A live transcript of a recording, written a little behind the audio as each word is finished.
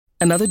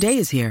Another day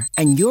is here,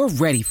 and you're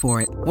ready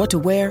for it. What to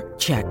wear?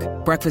 Check.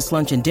 Breakfast,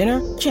 lunch, and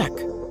dinner? Check.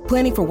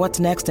 Planning for what's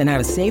next and how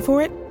to save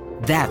for it?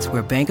 That's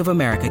where Bank of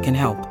America can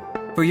help.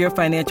 For your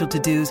financial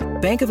to-dos,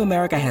 Bank of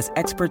America has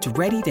experts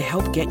ready to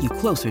help get you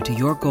closer to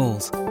your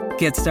goals.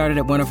 Get started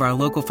at one of our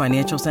local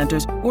financial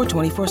centers or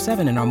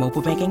 24/7 in our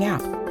mobile banking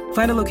app.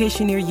 Find a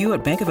location near you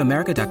at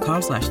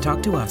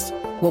bankofamerica.com/talktous.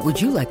 What would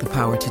you like the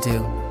power to do?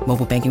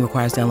 Mobile banking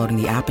requires downloading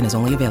the app and is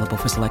only available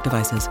for select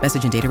devices.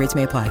 Message and data rates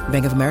may apply.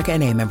 Bank of America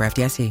N.A., member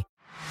FDIC.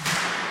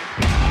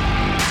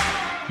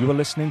 You are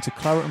listening to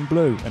Claret and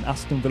Blue, an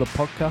Aston Villa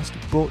podcast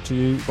brought to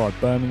you by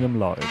Birmingham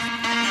Live.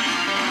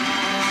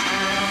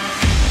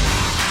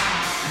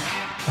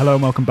 Hello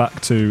and welcome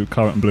back to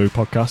Claret and Blue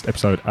podcast,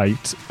 episode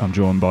 8. I'm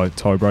joined by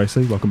Ty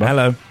Bracey. Welcome back.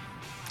 Hello.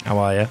 How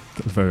are you?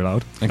 That was very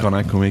loud. Hang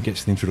on, come here, get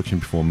to the introduction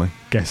before me.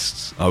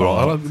 Guests. Oh,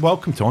 right.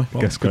 Welcome, Ty.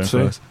 Guests going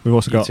first. We've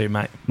also got too,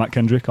 mate. Matt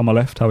Kendrick on my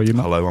left. How are you,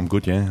 Matt? Hello, I'm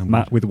good, yeah.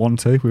 Matt with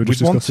 1T. We were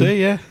just discussing.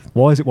 1T, yeah.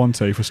 Why is it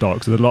 1T for start?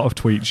 Because there's a lot of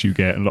tweets you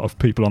get and a lot of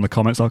people on the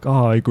comments like,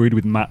 I agreed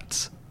with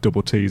Matt's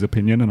double T's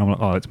opinion. And I'm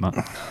like, it's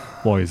Matt.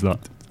 Why is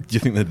that? Do you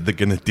think that they're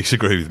going to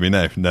disagree with me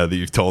now that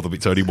you've told them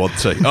it's only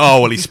 1T?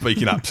 Oh, well, he's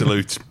speaking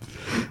absolute.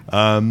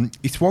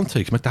 It's 1T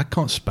because my dad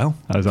can't spell.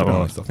 Oh, is that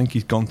right? I think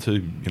he's gone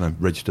to,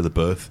 register the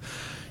birth,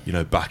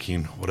 back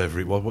in whatever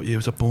it was. What year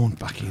was I born?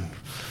 Back in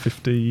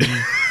 50.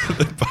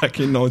 Back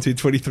in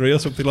 1923 or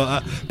something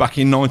like that. Back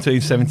in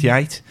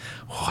 1978.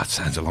 Oh, that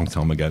sounds a long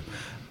time ago.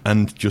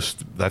 And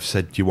just, they've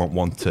said, do you want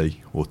 1T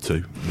or 2?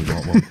 You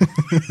want one?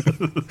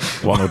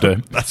 One will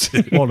do. That's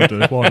it. One will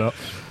do. Why not?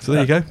 So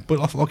there you go. But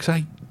like I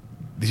say,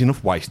 there's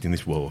enough waste in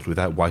this world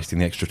without wasting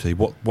the extra T.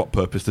 What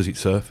purpose does it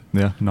serve?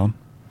 Yeah, none.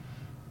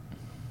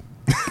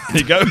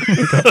 There you go.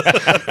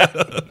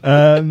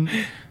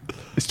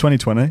 It's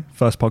 2020.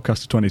 First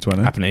podcast of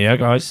 2020. Happy New Year,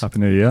 guys. Happy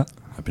New Year.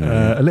 Happy New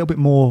Year. A little bit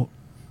more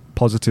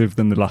positive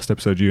than the last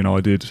episode you and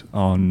I did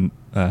on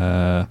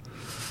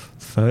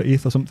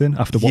 30th or something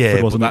after Watford,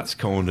 yeah, wasn't but it? that's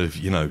kind of,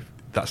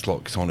 that's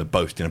like kind of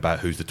boasting about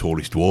who's the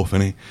tallest dwarf,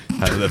 isn't he?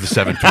 The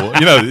seven dwarfs.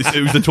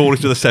 Who's the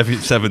tallest of the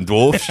seven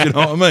dwarfs, you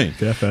know what I mean?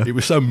 Yeah, fair. It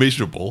was so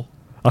miserable.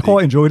 I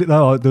quite enjoyed it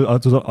though. I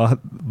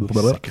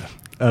Sicker.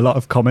 a lot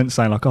of comments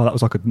saying like, "Oh, that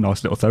was like a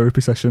nice little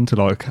therapy session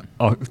to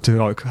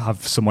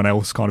have someone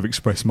else kind of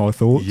express my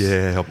thoughts."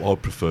 Yeah,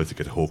 I'd prefer to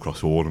get a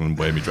Horcross order and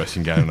wear my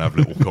dressing gown and have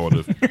little kind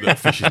of little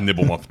fishes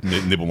nibble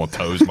my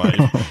toes, mate.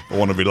 I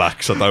want to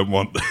relax. I don't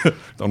want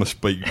to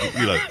speak,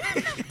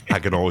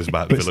 agonise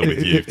about Villa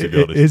with you. To be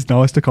honest, it is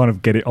nice to kind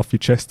of get it off your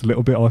chest a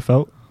little bit. I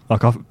felt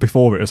like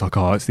before it was like,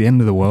 "Oh, it's the end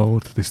of the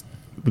world."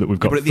 That we've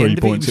got but at 3 the end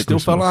of points. it, you still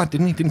Christmas. felt like,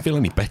 didn't he? Didn't feel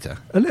any better.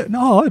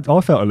 No,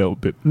 I felt a little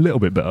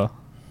bit better.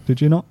 Did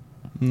you not?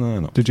 No,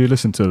 not. Did you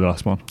listen to the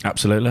last one?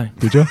 Absolutely.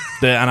 Did you?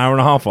 An hour and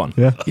a half one?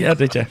 Yeah. Yeah,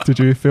 did you? Did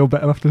you feel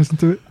better after listening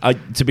to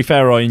it? To be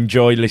fair, I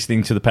enjoy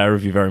listening to the pair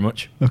of you very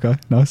much. Okay,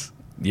 nice.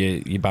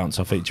 You bounce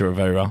off each other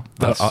very well.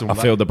 That's I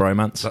feel the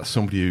bromance. That's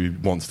somebody who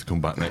wants to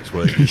come back next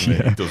week. Isn't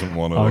Yeah. He doesn't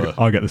want to.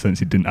 I get the sense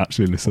he didn't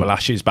actually listen. Well,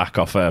 Ash's back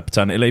off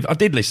paternity leave. I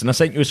did listen. I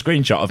sent you a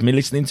screenshot of me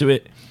listening to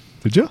it.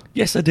 Did you?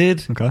 Yes, I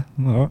did. Okay,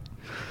 all right.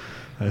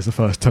 There's the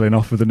first telling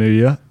off of the new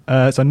year.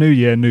 So new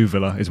year, new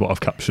Villa is what I've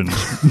captioned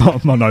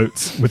my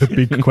notes with a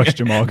big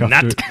question mark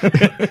after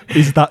it.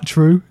 Is that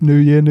true? New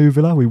year, new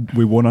Villa? We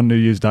won on New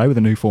Year's Day with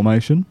a new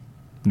formation.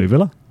 New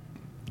Villa?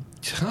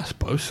 I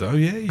suppose so,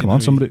 yeah. Come on,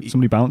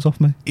 somebody bounce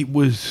off me. It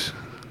was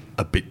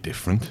a bit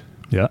different,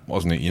 Yeah.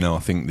 wasn't it? I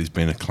think there's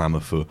been a clamour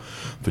for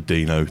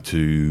Dino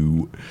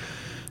to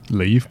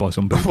Leave by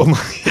some people.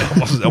 well, yeah,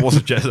 I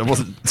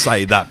wasn't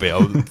saying that bit.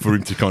 For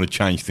him to kind of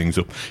change things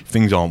up. If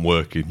things aren't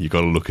working, you've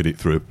got to look at it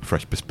through a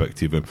fresh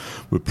perspective. And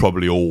we're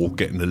probably all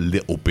getting a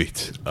little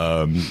bit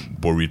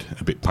worried,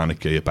 a bit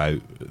panicky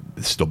about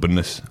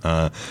stubbornness.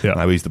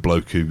 Now he's the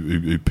bloke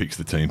who picks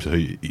the team. So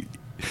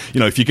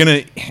if you're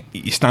gonna,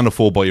 you stand or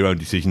fall by your own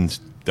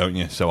decisions, don't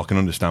you? So I can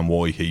understand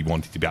why he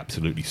wanted to be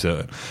absolutely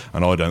certain.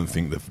 And I don't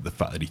think the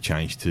fact that he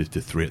changed to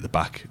 3 at the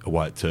back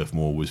away at Turf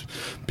Moor was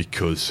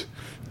because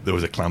there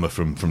was a clamour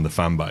from the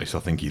fan base. I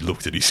think he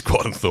looked at his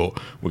squad and thought,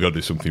 we've got to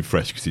do something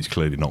fresh because it's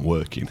clearly not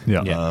working.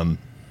 Yeah.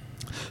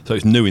 So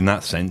it's new in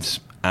that sense,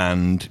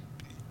 and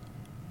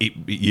it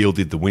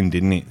yielded the win,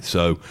 didn't it?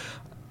 So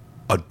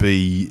I'd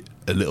be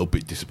a little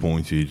bit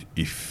disappointed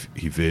if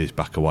he veers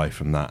back away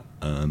from that,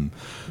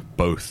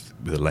 both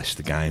with the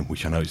Leicester game,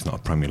 which I know it's not a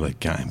Premier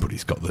League game, but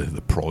it's got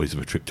the prize of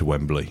a trip to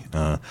Wembley,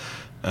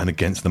 and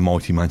against the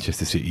mighty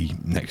Manchester City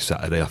next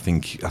Saturday. I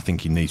think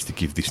he needs to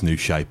give this new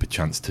shape a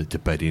chance to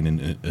bed in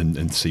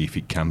and see if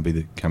it can be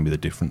the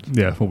difference.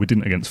 Yeah, well, we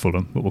didn't against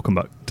Fulham, but we'll come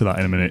back to that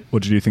in a minute.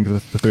 What did you think of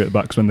the 3 at the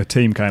back? 'Cause when the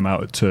team came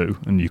out at 2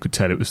 and you could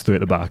tell it was 3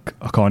 at the back,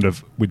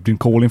 we'd been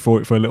calling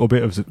for it for a little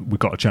bit. We've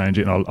got to change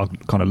it, and I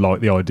kind of like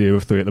the idea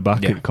of 3 at the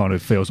back. Yeah. It kind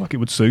of feels like it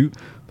would suit,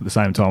 but at the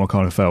same time I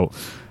kind of felt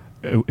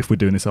if we're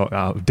doing this out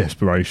of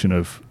desperation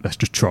of let's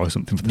just try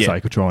something for the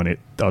sake of trying it,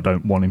 I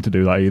don't want him to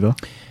do that either.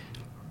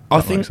 I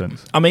think.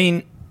 I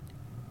mean,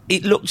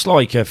 it looks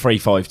like a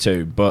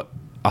 3-5-2, but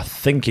I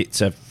think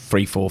it's a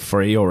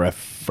 3-4-3 or a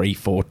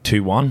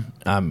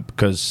 3-4-2-1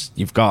 because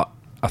you've got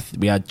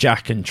we had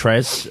Jack and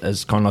Trez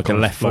as kind of like a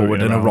left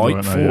forward and a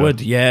right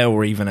forward,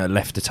 or even a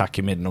left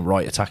attacking mid and a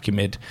right attacking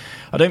mid.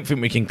 I don't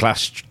think we can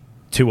class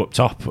two up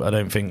top. I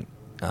don't think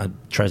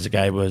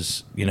Trezeguet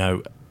was,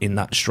 in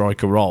that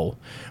striker role.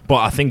 But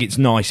I think it's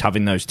nice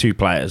having those two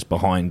players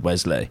behind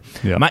Wesley.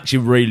 Yeah. I'm actually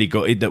really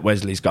gutted that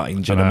Wesley's got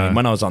injured. I mean,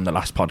 when I was on the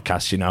last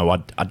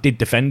podcast, I did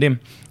defend him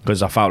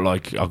because I felt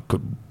like I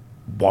could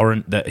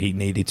warrant that he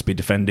needed to be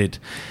defended.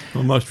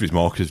 Well, most of his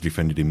markers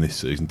defended him this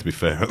season, to be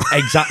fair.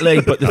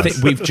 Exactly, but the thing,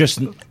 we've just...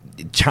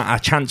 our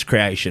chance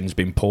creation's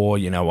been poor.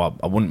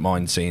 I wouldn't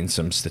mind seeing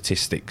some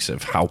statistics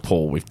of how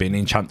poor we've been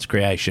in chance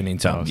creation. In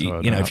terms,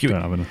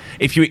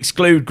 if you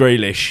exclude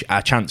Grealish,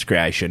 our chance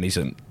creation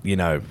isn't.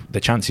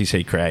 The chances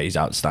he creates is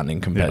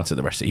outstanding compared to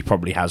the rest. He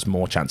probably has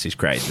more chances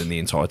created than the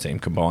entire team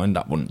combined.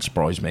 That wouldn't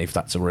surprise me if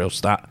that's a real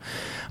stat.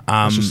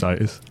 Let's just say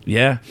it is.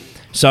 Yeah.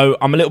 So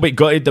I'm a little bit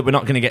gutted that we're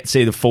not going to get to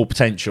see the full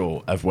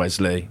potential of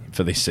Wesley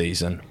for this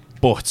season,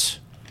 but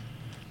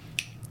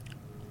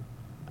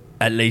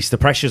at least the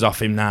pressure's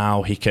off him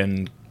now. He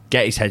can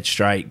get his head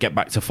straight, get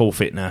back to full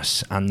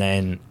fitness, and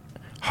then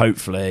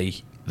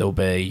hopefully there'll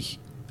be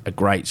a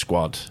great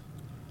squad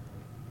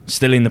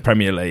still in the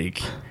Premier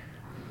League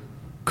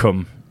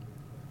come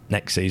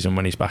next season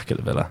when he's back at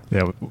the Villa.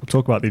 Yeah, we'll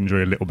talk about the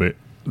injury a little bit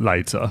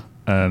later.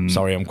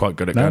 Sorry, I'm quite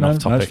good at going off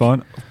topic. No, it's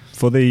fine.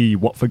 For the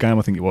Watford game,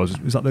 I think it was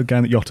that the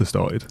game that Jota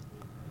started?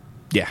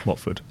 Yeah.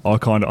 Watford. I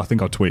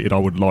think I tweeted I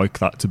would like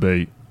that to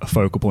be a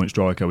focal point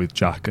striker with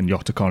Jack and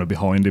Jota kind of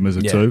behind him as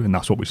a two, and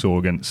that's what we saw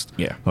against,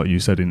 like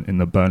you said, in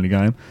the Burnley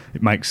game.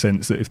 It makes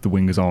sense that if the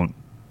wingers aren't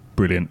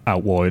brilliant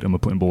out wide and we're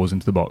putting balls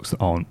into the box that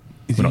aren't...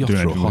 Is it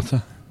Jota or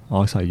Jota?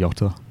 I say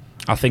Jota.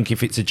 I think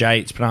if it's a J,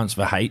 it's pronounced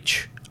with a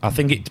H. I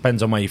think it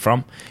depends on where you're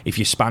from. If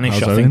you're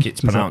Spanish, I think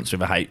it's pronounced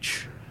with a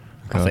H.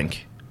 Okay. I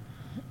think.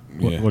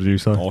 What do you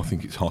say? I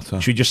think it's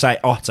Hotter. Should we just say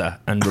Otter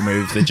and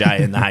remove the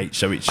J and the H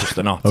so it's just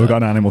an Otter? We've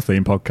got an animal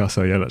theme podcast,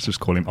 so let's just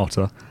call him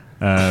Otter.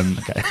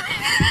 Okay.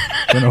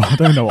 I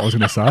don't know what I was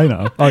going to say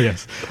now. Oh,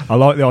 yes. I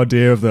like the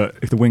idea of that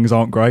if the wings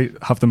aren't great,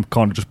 have them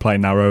kind of just play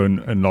narrow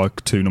and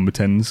like two number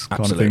 10s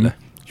kind of thing.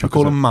 Should we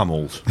call them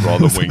mammals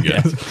rather than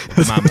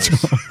wingers? Mammals.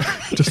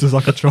 Just as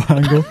like a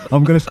triangle.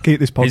 I'm going to keep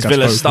this podcast Is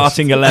Villa focused.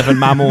 starting 11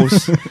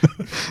 mammals?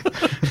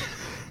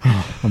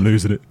 I'm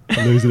losing it.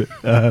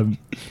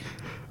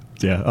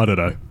 I don't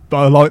know. But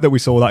I like that we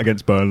saw that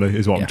against Burnley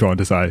is what I'm trying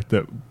to say,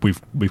 that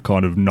we've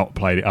kind of not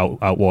played it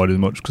out wide as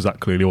much because that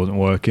clearly wasn't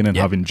working, and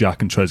having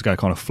Jack and Trezeguet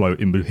kind of float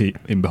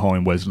in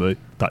behind Wesley,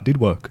 that did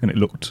work and it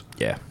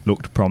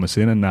looked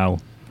promising, and now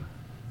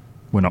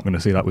we're not going to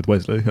see that with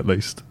Wesley at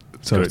least.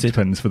 So it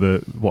depends for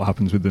what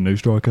happens with the new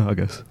striker, I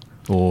guess.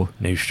 Or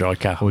new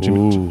striker. Or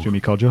Jimmy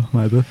Codger,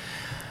 maybe.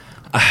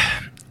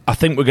 I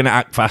think we're going to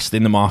act fast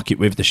in the market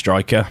with the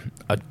striker.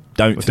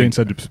 Dean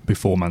said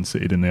before Man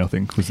City, didn't he? I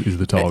think is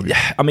the target.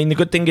 I mean, the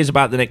good thing is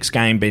about the next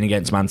game being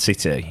against Man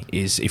City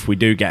is if we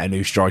do get a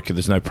new striker,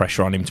 there's no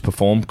pressure on him to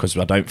perform, because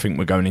I don't think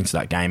we're going into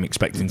that game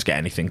expecting to get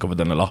anything other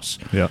than a loss.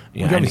 Yeah,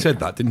 we only said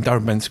that. Didn't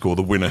Darren Bent score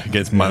the winner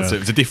against Man City? It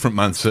was a different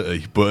Man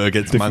City, but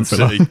against Man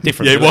City,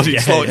 different. It was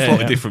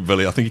slightly different.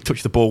 Villa. I think he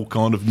touched the ball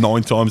kind of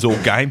 9 times all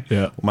game,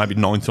 or maybe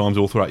 9 times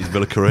all throughout his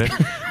Villa career.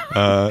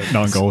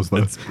 9 goals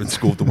though, and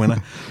scored the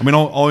winner. I mean,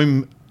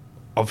 I'm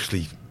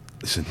obviously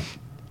listen.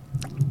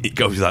 It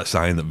goes without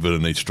saying that Villa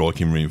needs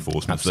striking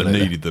reinforcements. Absolutely.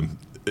 They needed them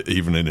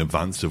even in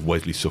advance of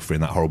Wesley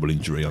suffering that horrible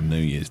injury on New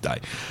Year's Day.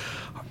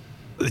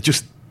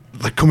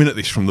 They're coming at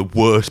this from the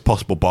worst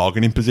possible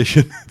bargaining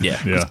position.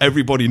 Yeah.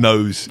 Everybody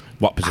knows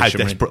what position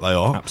how desperate they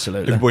are.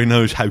 Absolutely. Everybody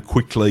knows how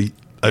quickly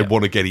they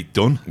want to get it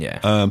done. Yeah.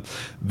 I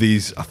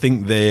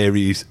think there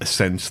is a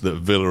sense that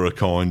Villa are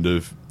kind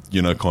of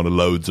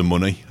loads of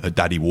money at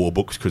Daddy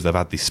Warbooks because they've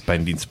had this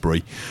spending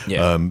spree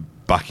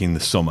back in the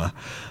summer.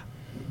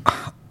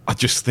 I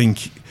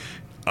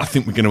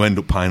think we're going to end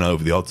up paying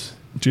over the odds.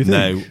 Do you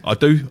think? No, I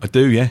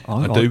do, yeah.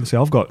 I do. See,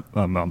 I've got...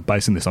 I'm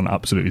basing this on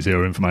absolutely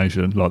zero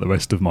information, like the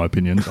rest of my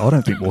opinions. I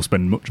don't think we'll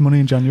spend much money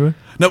in January.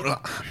 No,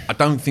 I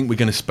don't think we're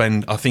going to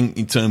spend... I think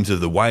in terms of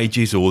the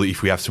wages, or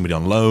if we have somebody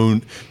on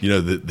loan,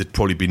 there'd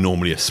probably be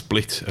normally a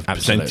split of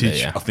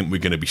percentage. Yeah. I think we're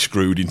going to be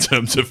screwed in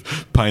terms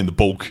of paying the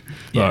bulk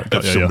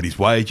of somebody's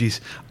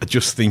wages. I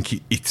just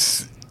think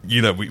it's...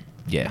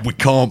 we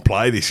can't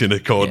play this in a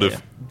kind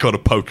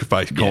of poker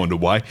face kind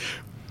of way.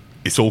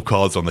 It's all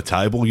cards on the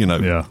table,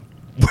 Yeah.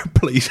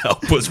 Please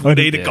help us. We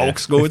need a goal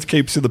scorer to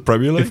keep us in the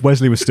Premier League. If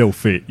Wesley was still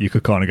fit, you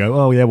could kind of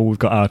go, we've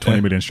got our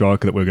 20 million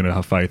striker that we're going to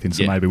have faith in,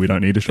 so maybe we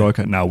don't need a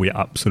striker. Now we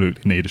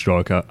absolutely need a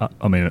striker.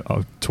 I mean,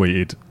 I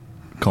tweeted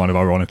kind of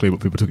ironically, but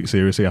people took it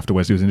seriously after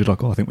Wesley was injured.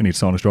 Like, I think we need to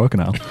sign a striker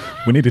now.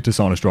 We needed to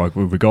sign a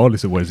striker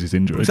regardless of Wesley's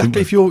injury.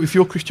 Exactly. If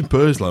you're Christian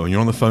Purslow and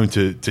you're on the phone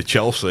to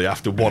Chelsea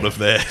after one of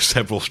their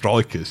several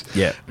strikers,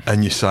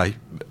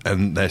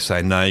 and they're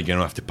saying, no, you're going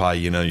to have to pay.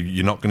 You're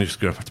not going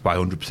to have to pay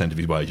 100% of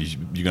his wages.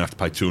 You're going to have to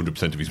pay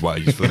 200% of his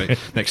wages for the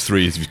next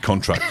 3 years of his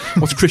contract.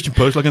 What's Christian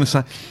Purslow going to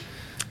say?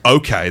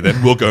 Okay,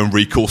 then we'll go and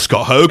recall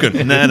Scott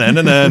Hogan. No. Do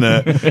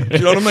you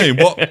know what I mean?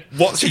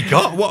 What's he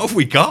got? What have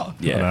we got?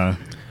 Yeah.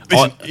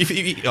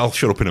 Listen, I'll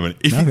shut up in a minute.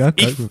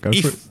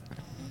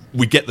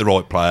 we get the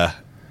right player,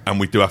 and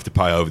we do have to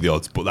pay over the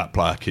odds, but that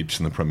player keeps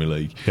in the Premier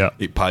League. Yeah.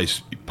 It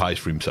pays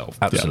for himself.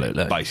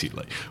 Absolutely.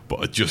 Basically.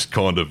 But I just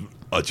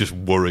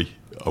worry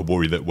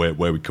that where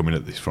we're coming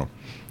at this from.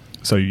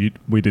 So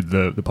we did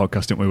the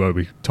podcast, didn't we, where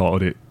we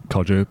titled it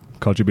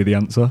Codger be the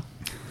answer?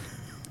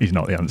 He's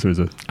not the answer, is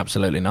he?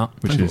 Absolutely not.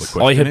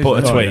 I had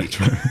put a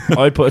tweet.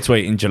 I put a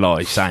tweet in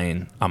July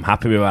saying I'm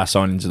happy with our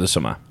signings of the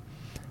summer,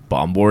 but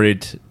I'm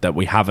worried that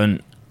we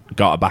haven't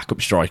got a backup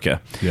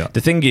striker. Yeah.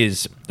 The thing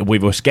is,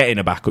 with us getting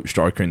a backup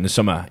striker in the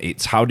summer,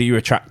 it's how do you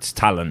attract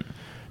talent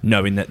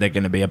knowing that they're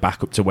going to be a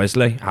backup to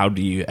Wesley? How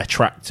do you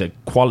attract a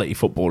quality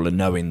footballer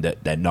knowing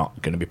that they're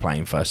not going to be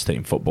playing first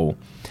team football?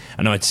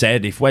 And I'd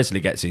said if Wesley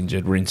gets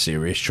injured, we're in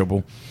serious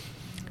trouble.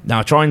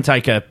 Now, try and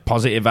take a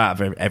positive out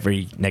of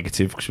every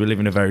negative, because we live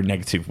in a very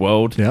negative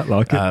world. Yeah,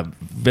 like it.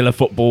 Villa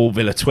football,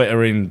 Villa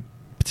Twitter in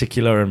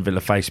particular, and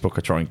Villa Facebook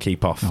I try and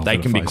keep off. They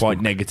Villa can be Facebook.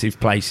 quite negative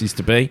places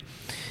to be.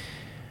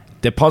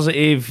 The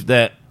positive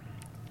that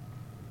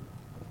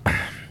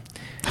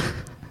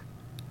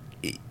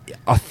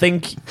I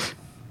think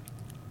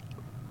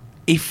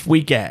if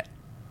we get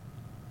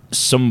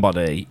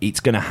somebody, it's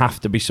going to have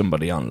to be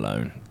somebody on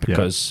loan,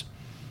 because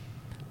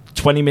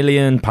 £20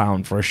 million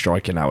for a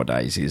striker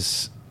nowadays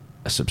is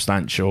a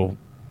substantial.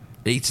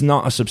 It's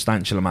not a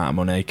substantial amount of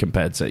money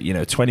compared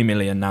to 20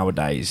 million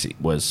nowadays. It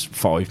was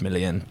 5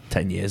 million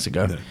 10 years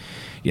ago.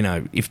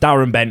 Yeah. If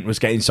Darren Bent was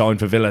getting signed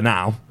for Villa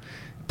now,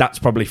 that's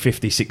probably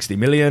 50-60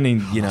 million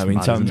in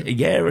terms.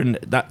 Yeah, and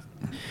that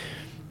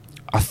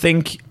I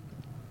think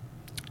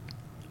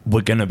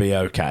we're going to be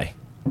okay.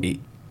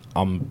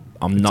 I'm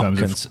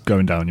not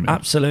going down. You mean?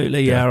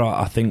 Absolutely, yeah.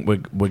 I think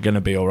we're going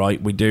to be all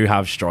right. We do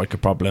have striker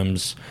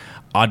problems.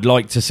 I'd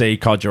like to see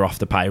Codger off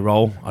the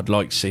payroll. I'd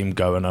like to see him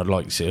go, and I'd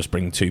like to see us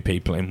bring 2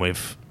 people in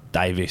with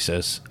Davis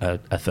as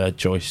a third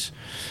choice.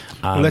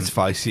 Well, let's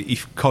face it.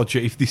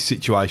 If this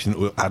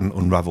situation hadn't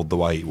unravelled the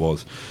way it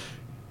was,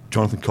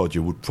 Jonathan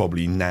Codger would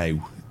probably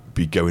now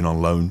be going on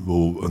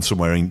loan and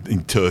somewhere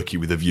in Turkey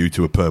with a view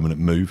to a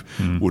permanent move,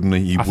 wouldn't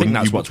he? I think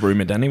that's what's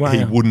rumoured anyway.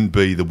 He wouldn't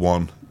be the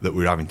one that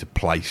we're having to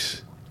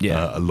place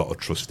a lot of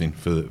trust in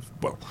for.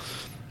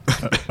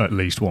 At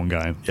least one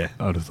game. Yeah,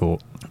 I'd have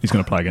thought he's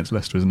going to play against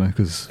Leicester, isn't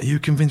he? Are you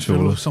convinced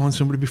Villa will sign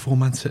somebody before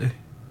Man City?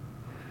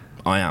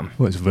 I am.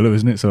 Well, it's Villa,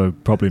 isn't it? So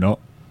probably not.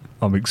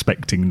 I'm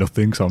expecting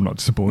nothing, so I'm not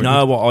disappointed.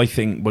 No, what I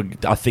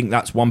think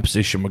that's one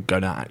position we're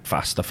going to act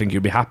fast. I think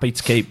you'll be happy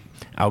to keep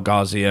El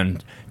Ghazi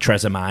and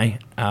Trezeguet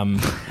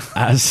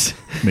as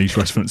niche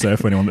reference there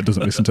for anyone that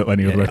doesn't listen to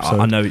any other episode.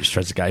 I know it's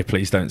Trezeguet.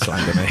 Please don't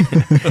slander me.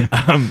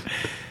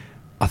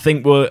 I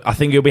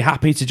think you'll be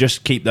happy to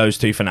just keep those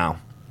 2 for now,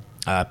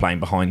 playing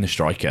behind the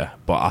striker.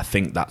 But I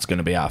think that's going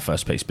to be our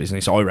first piece of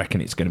business. I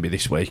reckon it's going to be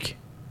this week.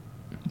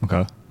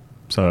 Okay,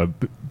 so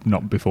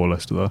not before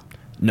Leicester though.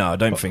 No, I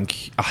don't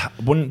think.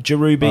 Wouldn't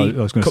Giroud be?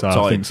 I was going to say,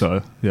 I think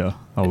so. Yeah,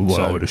 I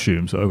So- would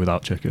assume so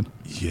without checking.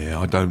 Yeah,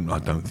 I don't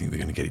think they're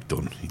going to get it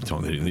done in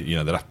time.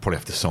 They'll probably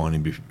have to sign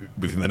him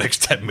within the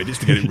next 10 minutes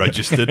to get him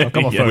registered. I've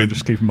got my phone,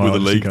 just keeping my with the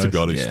eye league, just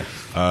to in be case.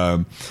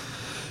 honest.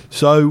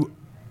 So,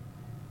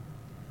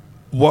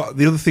 what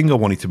the other thing I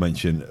wanted to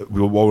mention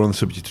while we're on the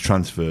subject of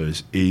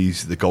transfers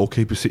is the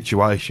goalkeeper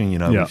situation.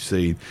 We've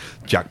seen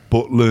Jack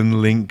Butland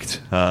linked.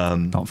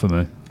 Not for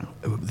me.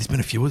 There's been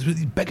a few others.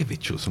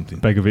 Begovic or something.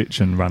 Begovic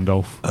and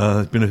Randolph.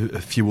 There's been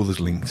a few others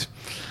linked.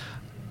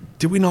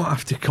 Do we not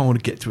have to kind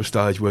of get to a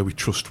stage where we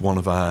trust one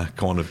of our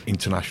kind of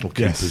international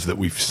keepers that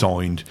we've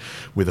signed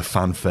with a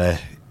fanfare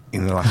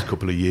in the last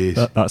couple of years?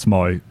 That's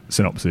my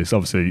synopsis.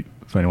 Obviously,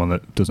 for anyone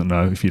that doesn't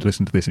know, if you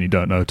listen to this and you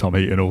don't know, Tom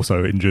Heaton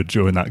also injured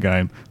during that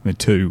game.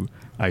 2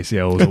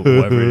 ACLs or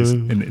whatever it is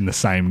in the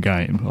same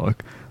game.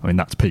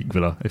 That's peak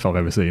Villa if I've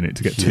ever seen it,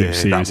 to get 2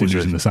 serious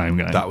injuries in the same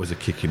game. That was a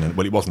kick in.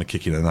 Well, it wasn't a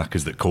kick in the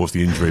knackers that caused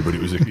the injury, but it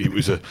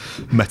was a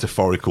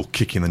metaphorical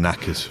kick in the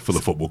knackers for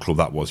the football club.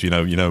 That was,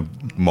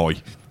 my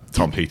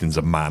Tom Heaton's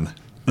a man.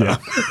 Yeah,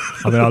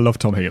 I love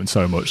Tom Heaton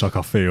so much. I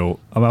feel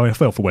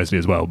for Wesley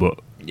as well, but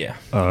I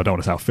don't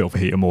want to say I feel for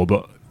Heaton more.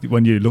 But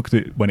when you looked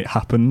at it when it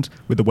happened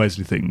with the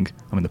Wesley thing,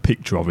 the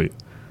picture of it,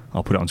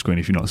 I'll put it on screen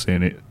if you're not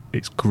seeing it.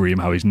 It's grim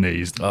how his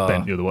knees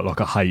bent the other way.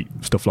 I hate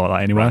stuff like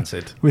that anyway.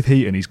 Ranted. With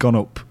Heaton, he's gone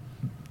up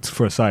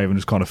for a save and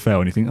just kind of fell,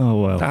 and you think,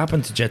 oh well. That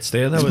happened to Jed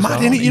Steer though. It's as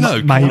mad, well.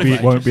 innit, maybe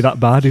it won't be that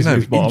bad.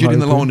 Injured in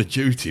the line of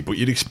duty, but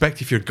you'd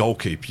expect if you're a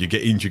goalkeeper, you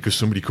get injured because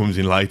somebody comes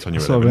in late on you,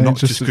 not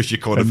just because you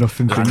kind of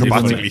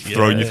acrobatically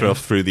throwing yourself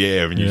through the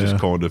air and you just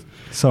kind of.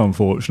 So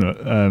unfortunate.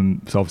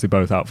 So obviously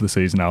both out for the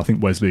season now. I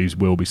think Wesley's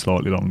will be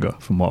slightly longer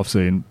from what I've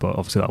seen, but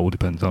obviously that all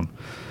depends on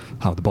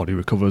how the body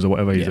recovers or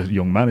whatever. He's a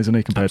young man, isn't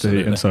he, compared to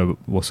Heaton? So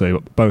we'll see.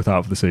 But both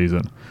out for the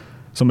season.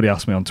 Somebody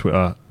asked me on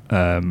Twitter,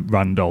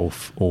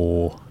 Randolph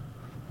or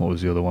what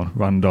was the other one?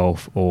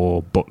 Randolph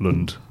or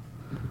Butland?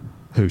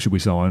 Who should we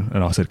sign?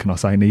 And I said, can I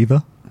say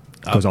neither?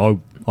 because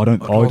I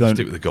don't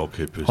stick with the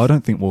goalkeepers. I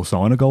don't think we'll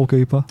sign a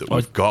goalkeeper.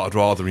 I'd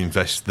rather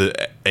invest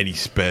any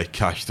spare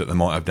cash that they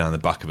might have down the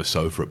back of a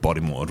sofa at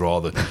Bodymoor. I'd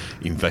rather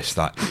invest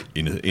that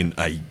in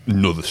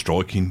another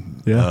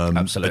striking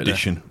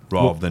addition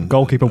rather than a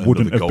goalkeeper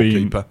wouldn't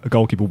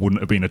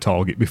have been a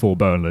target before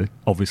Burnley,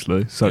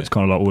 obviously. So it's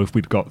kind of like, well, if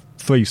we've got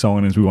 3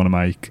 signings we want to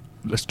make,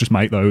 let's just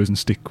make those and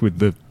stick with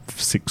the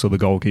 6 other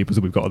goalkeepers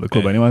that we've got at the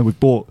club anyway. We've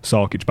bought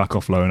Sarkic back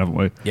off loan, haven't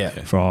we? Yeah.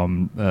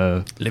 From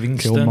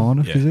Livingston.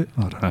 Kilmarnock, is it?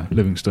 I don't know.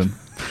 Livingston.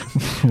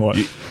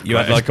 You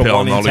had like a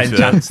 1 in 10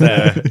 chance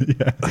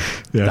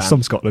there.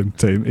 Some Scotland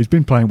team. He's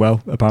been playing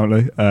well,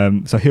 apparently.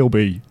 So he'll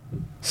be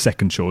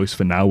second choice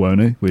for now,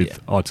 won't he?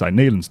 I'd say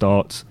Neelan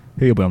starts,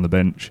 he'll be on the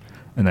bench,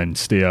 and then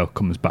Steer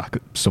comes back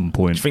at some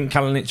point. Do you think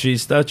Kalinic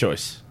is third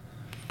choice?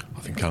 I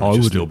think Kalinic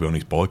will still be on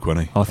his bike,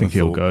 won't he? I think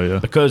he'll go, yeah.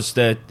 Because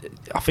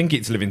I think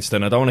it's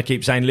Livingston. I don't want to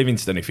keep saying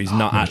Livingston if he's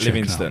not at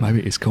Livingston.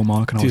 Maybe it's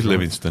Kilmarnock. It is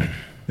Livingston.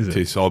 It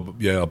is. I'll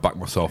back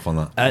myself on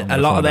that. A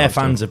lot of their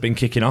fans have been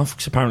kicking off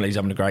because apparently he's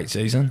having a great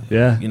season.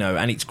 Yeah.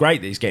 And it's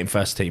great that he's getting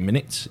first team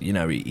minutes.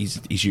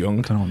 He's young.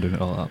 I don't know I'm doing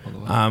it like that, by the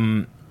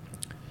way.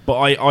 But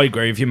I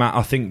agree with you, Matt.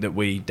 I think that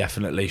we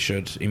definitely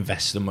should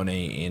invest the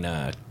money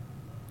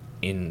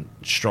in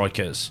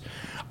strikers.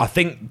 I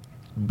think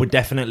we're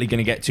definitely going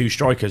to get 2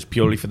 strikers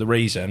purely for the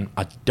reason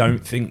I don't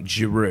think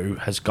Giroud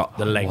has got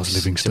the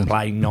legs to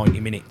play 90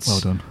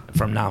 minutes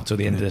from now till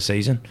the end of the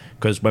season.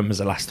 Because when was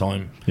the last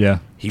time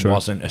he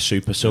wasn't a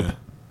super sub?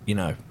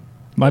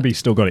 Maybe he's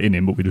still got it in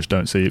him, but we just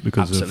don't see it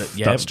because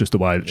that's just the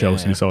way that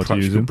Chelsea decided to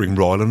use him. Bring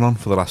Ryland on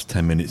for the last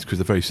 10 minutes because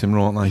they're very similar,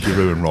 aren't they?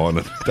 Giroud and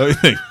Ryland, don't you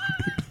think?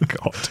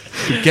 God,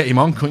 you'd get him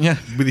on, couldn't you?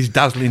 With his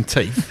dazzling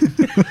teeth.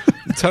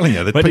 I'm telling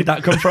you. Where did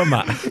that come from,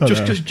 Matt?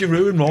 Just because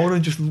Giroud and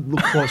Ryland just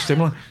look quite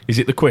similar. Is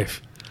it the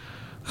quiff?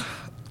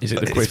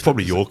 It's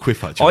probably your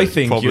quiff, actually. I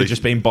think you're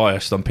just being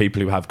biased on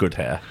people who have good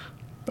hair.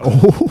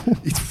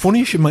 It's funny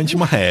you should mention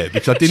my hair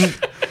because I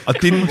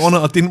didn't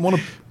want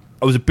to.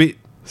 I was a bit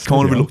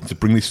kind of reluctant to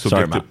bring this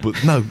subject up,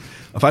 but no,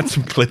 I've had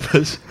some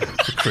clippers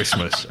for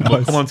Christmas.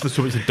 I'll come on to the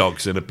subject of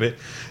dogs in a bit,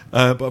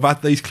 but I've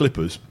had these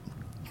clippers,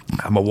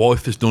 and my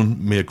wife has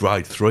done me a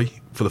grade 3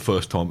 for the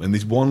first time, and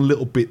there's one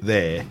little bit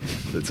there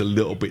that's a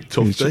little bit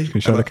tough. Can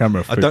you show the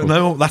camera? I don't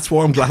know. That's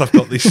why I'm glad I've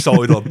got this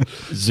side on.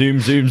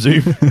 zoom.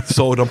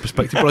 Side on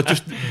perspective, but I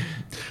just.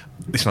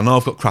 Listen, I know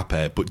I've got crap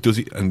hair, but does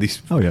it? And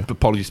this,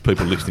 apologies to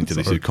people listening to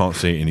this who can't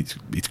see it in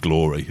its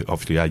glory.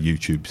 Obviously, our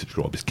YouTube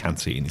subscribers can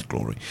see it in its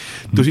glory.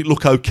 Does it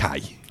look okay?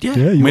 Yeah.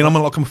 I mean, I'm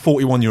a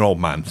 41-year-old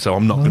man, so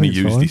I'm not going to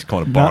use this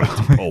kind of bar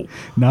to pull.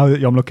 Now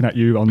that I'm looking at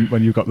you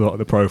when you've got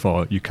the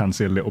profile, you can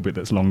see a little bit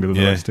that's longer than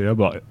the rest here,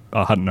 but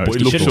I hadn't noticed.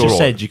 But you should have just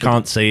said you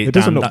can't see it.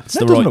 That's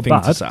the right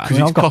thing to say.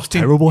 I've got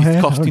terrible hair.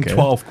 It's costing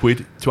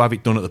 £12 to have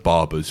it done at the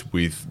barbers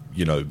with,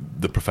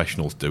 the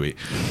professionals do it.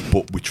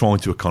 But we're trying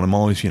to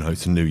economise,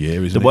 it's a new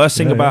year, isn't it? The worst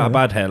thing about a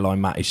bad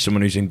hairline, Matt, is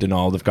someone who's in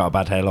denial they've got a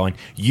bad hairline.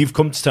 You've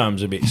come to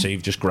terms with it, so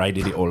you've just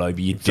graded it all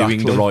over. You're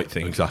doing the right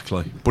thing.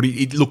 Exactly. But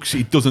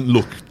it doesn't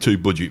look too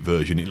budget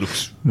version. It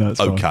looks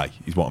okay,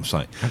 is what I'm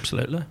saying.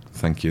 Absolutely.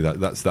 Thank you.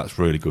 That's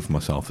really good for my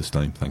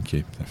self-esteem. Thank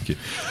you.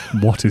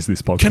 What is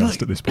this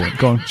podcast at this point?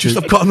 Go on.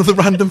 I've got another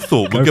random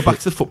thought. We'll go back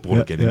to the football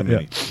again in a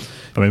minute.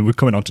 I mean, we're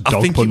coming on to dog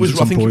puns at some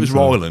point. I think it was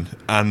Ryland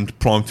and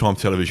primetime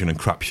television and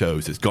crap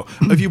shows that's got...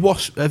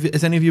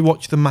 Has any of you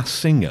watched The Masked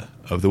Singer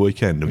over the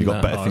weekend? Have you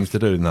got better things to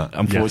do than that?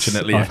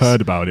 Unfortunately, I've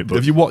heard about it, but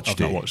have you watched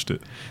it? I've not watched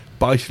it.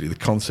 Basically, the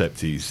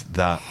concept is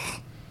that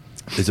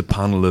there's a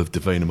panel of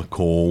Davina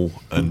McCall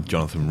and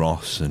Jonathan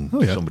Ross and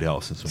somebody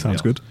else.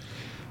 Sounds good.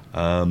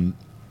 And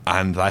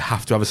they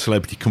have to have a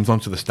celebrity comes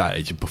onto the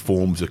stage and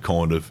performs a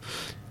kind of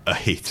a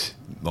hit.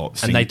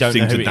 And they don't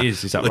know who it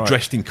is that right? They're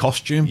dressed in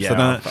costume for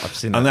that. I've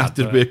seen that. And there have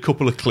to be a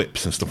couple of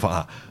clips and stuff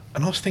like that.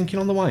 And I was thinking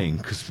on the way in,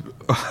 because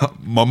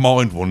my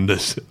mind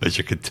wanders, as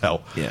you could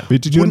tell. Yeah.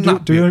 Did you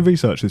do any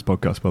research this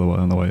podcast, by the way,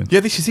 on the way in? Yeah,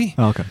 this is it.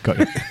 Oh, okay, got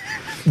you.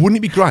 Wouldn't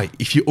it be great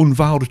if you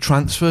unveiled a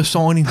transfer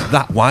signing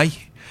that way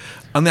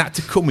and they had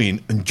to come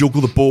in and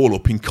juggle the ball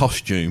up in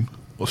costume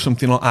or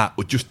something like that,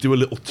 or just do a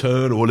little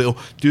turn or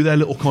do their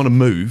little kind of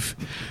move,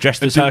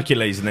 dressed as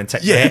Hercules and then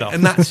take the head off.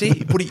 And that's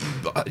it. But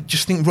I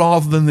just think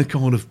rather than the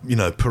kind of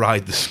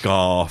parade the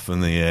scarf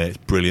and the it's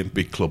brilliant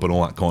big club and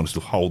all that kind of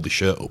stuff, hold the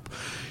shirt up,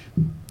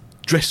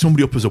 dress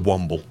somebody up as a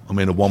Womble. I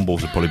mean, the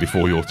Wombles are probably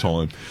before your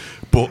time,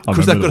 but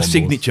because they've got a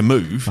signature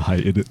move, I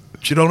hated it.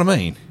 Do you know what I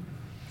mean?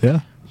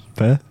 Yeah,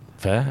 fair.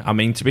 I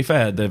mean, to be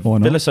fair, the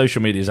Villa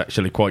social media is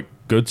actually quite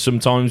good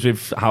sometimes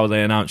with how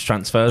they announce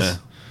transfers.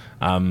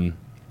 Yeah.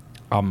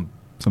 I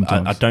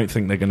don't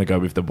think they're going to go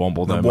with the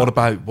Womble. What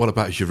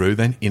about Giroud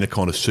then in a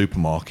kind of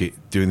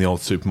supermarket doing the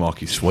old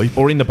supermarket sweep,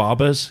 or in the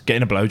barbers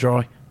getting a blow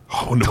dry?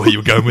 I wonder where you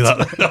were going with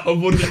that. I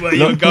wonder where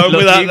you were going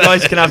with that. You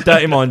guys can have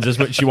dirty minds as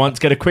much as you want.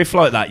 To get a quiff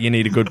like that, you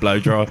need a good blow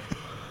dry.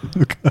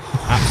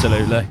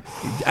 Absolutely.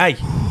 Hey,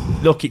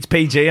 look, it's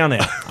PG on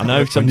it. I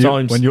know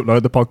sometimes when you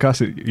upload the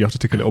podcast, you have to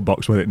tick a little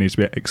box whether it needs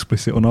to be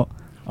explicit or not.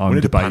 I'm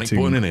need debating. a panic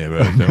button in here,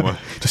 don't we?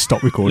 To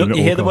stop recording. Look, at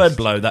you all hear the word costs.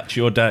 blow, that's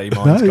your dirty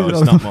minds,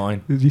 guys, not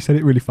mine. You said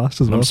it really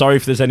fast as well. I'm sorry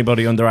if there's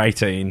anybody under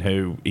 18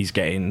 who is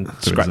getting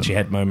scratchy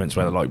head moments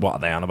where they're like, what are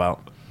they on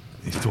about?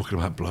 He's talking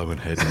about blowing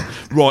head.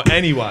 Right,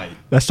 anyway.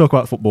 Let's talk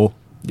about football.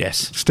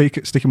 Yes.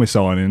 Sticking with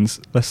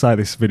signings, let's say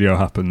this video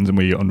happens and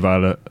we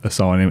unveil a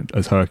signing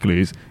as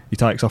Hercules. He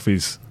takes off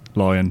his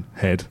lion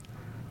head.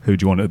 Who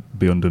do you want to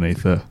be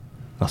underneath there?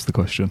 That's the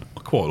question. I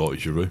quite like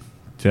Giroud.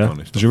 Yeah,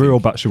 Giroud or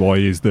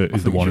Batshuayi is the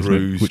one, isn't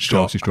it? Which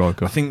Chelsea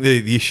striker? I think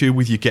the issue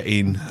with you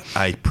getting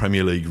a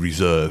Premier League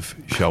reserve,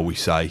 shall we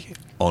say,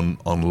 on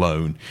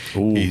loan,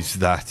 is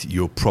that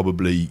you're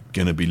probably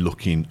going to be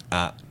looking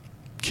at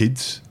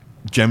kids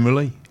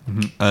generally,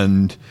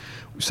 and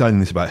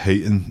saying this about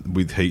Heaton,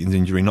 with Heaton's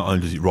injury, not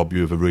only does it rob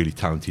you of a really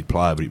talented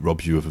player, but it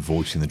robs you of a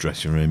voice in the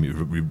dressing room.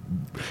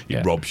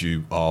 It robs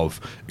you of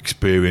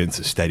experience,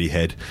 a steady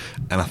head,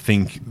 and I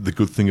think the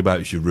good thing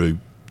about Giroud,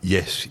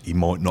 yes, he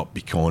might not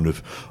be kind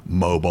of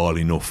mobile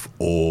enough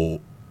or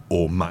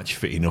match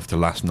fit enough to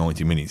last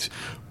 90 minutes,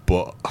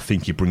 but I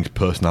think he brings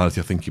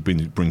personality. I think he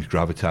brings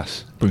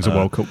gravitas. Brings a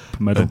World Cup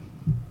medal.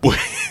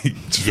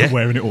 Yeah.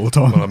 Wearing it all the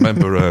time. Well, I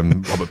remember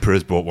Robert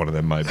Perez bought one of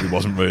them, mate, but it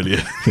wasn't really.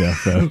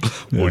 Fair.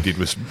 All he did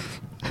was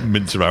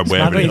mince around It's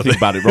wearing mad when you it. think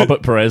about it.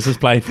 Robert Perez has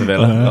played for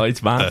Villa.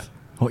 It's mad.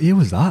 What year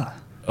was that?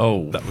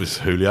 That was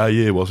Julio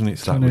year, wasn't it?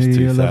 So that was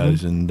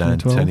 2011,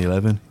 2010,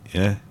 11.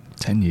 Yeah.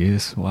 10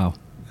 years. Wow.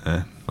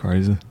 Yeah.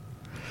 Crazy.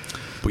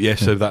 But yeah,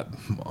 so that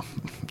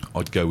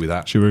I'd go with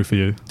that. Giroud for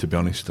you. To be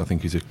honest, I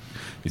think he's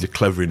a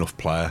clever enough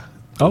player.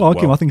 I like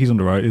him. I think he's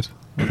underrated.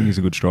 I think he's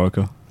a good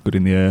striker. Good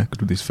in the air,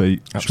 good with his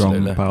feet,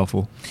 Absolutely. strong,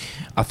 powerful.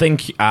 I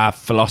think our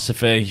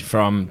philosophy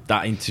from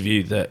that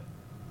interview that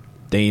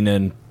Dean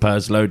and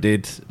Perslow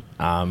did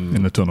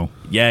in the tunnel.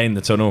 Yeah, in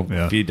the tunnel.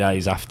 Yeah. A few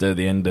days after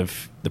the end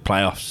of the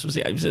playoffs. Was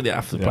it after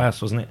the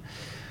playoffs, wasn't it?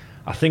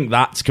 I think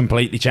that's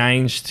completely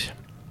changed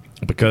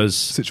because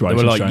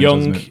Situation's they were like changed, young,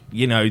 hasn't it?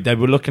 you know, they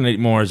were looking at it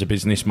more as a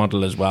business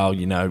model as well.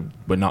 You know,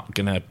 we're not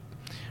going to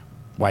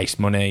waste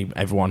money.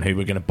 Everyone who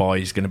we're going to buy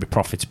is going to be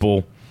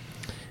profitable.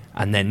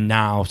 And then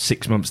now,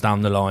 6 months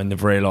down the line,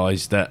 they've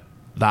realised that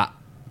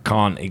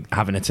can't,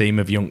 having a team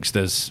of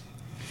youngsters.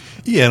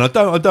 Yeah, and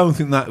I don't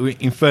think that,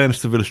 in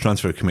fairness to Villa's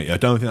transfer committee, I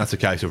don't think that's a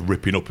case of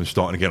ripping up and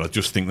starting again. I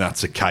just think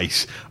that's a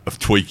case of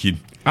tweaking.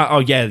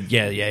 Yeah.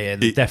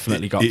 They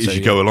definitely got to. As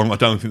you go along, I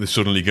don't think they're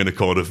suddenly going to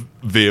kind of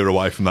veer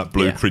away from that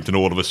blueprint and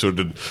all of a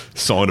sudden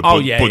sign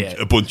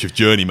a bunch of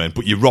journeymen.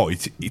 But you're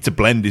right, it's a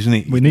blend, isn't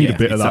it? We need a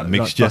bit of that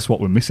mixture. That's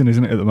what we're missing,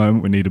 isn't it, at the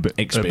moment? We need a bit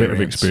of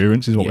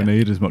experience is what we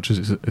need, as much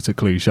as it's a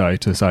cliche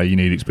to say you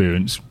need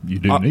experience. You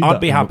do need that.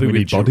 I'd be happy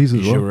with bodies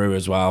as well. Giroud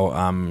as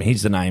well.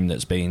 He's the name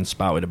that's been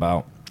spouted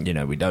about. You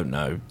know, we don't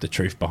know the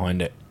truth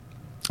behind it.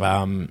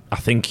 I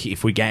think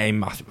if we get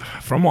him,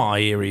 from what I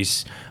hear,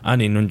 he's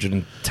earning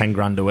 110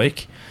 grand a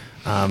week.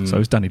 So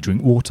is Danny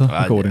Drinkwater,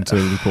 according to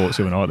reports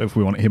the other night. If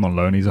we want him on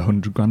loan, he's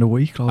 100 grand a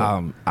week.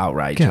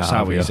 Outrageous.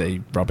 How is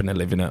he robbing a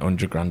living at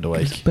 100 grand a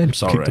week? He's barely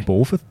kicked the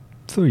ball for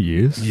 3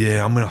 years.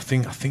 Yeah, I mean, I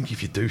think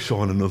if you do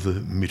sign another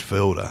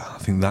midfielder, I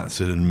think that's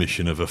an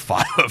admission of a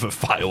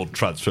failed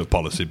transfer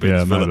policy.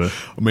 Yeah, maybe.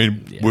 I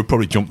mean, we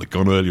probably jumped the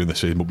gun earlier in the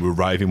season, but we were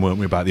raving, weren't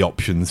we, about the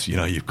options? You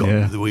know, you've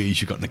got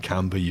Luiz, you've got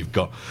Nakamba, you've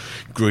got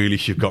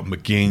Grealish, you've got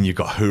McGinn, you've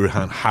got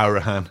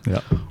Harahan,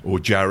 or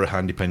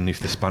Jarahan, depending if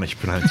the Spanish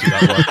pronounce it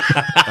that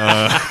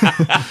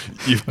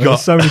way. You've got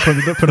so many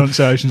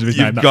pronunciations of his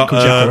name. You've got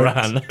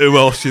who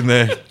else in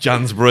there?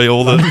 Jansbury,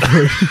 all that.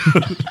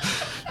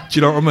 Do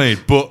you know what I mean?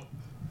 But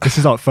this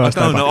is like first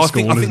day back at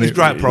school, I think there's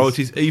great it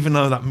priorities, even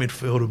though that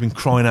midfield have been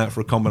crying out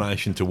for a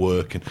combination to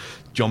work, and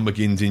John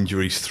McGinn's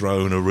injury's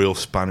thrown a real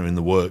spanner in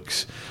the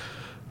works.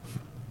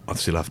 I'd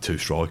still have two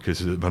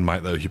strikers and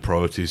make those your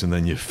priorities, and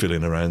then you're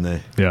filling around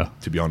there. Yeah,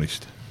 to be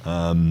honest,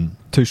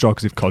 two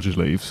strikers if Codgers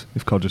leaves.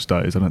 If Codgers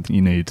stays, I don't think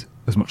you need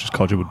as much as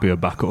Codger would be a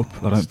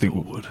backup. I don't think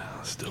would.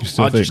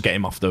 I'd just get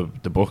him off the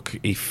book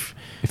if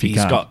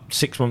he's got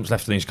 6 months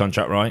left on his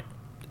contract, right?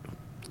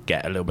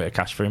 Get a little bit of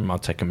cash for him. I'll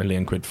take £1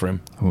 million for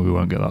him. Well, we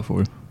won't get that for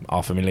him.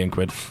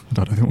 £500,000.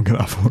 I don't think we'll get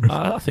that for him.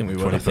 I think we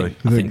will. I think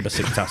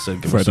Besiktas will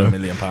give us £1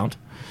 million.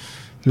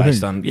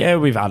 Based on,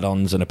 with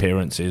add-ons and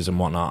appearances and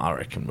whatnot, I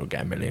reckon we'll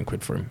get £1 million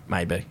for him.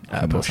 Maybe.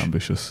 That's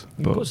ambitious.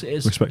 But it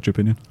is. Respect your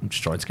opinion. I'm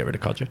just trying to get rid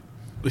of Codger.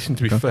 Listen,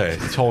 to be fair,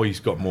 Ty's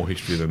got more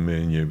history than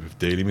me and you of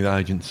dealing with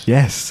agents.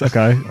 Yes,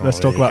 okay. Let's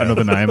talk about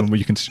another name, and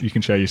you can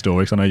share your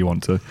story, because I know you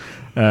want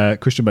to.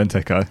 Christian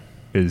Benteke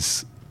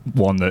is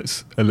one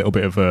that's a little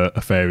bit of a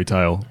fairy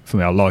tale for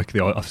me.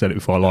 I've said it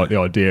before, I like the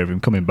idea of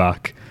him coming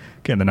back,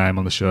 getting the name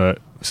on the shirt,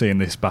 seeing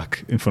this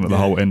back in front of the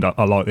whole end.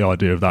 I like the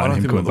idea of that. I don't and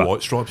him think coming the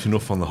white stripes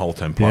enough on the whole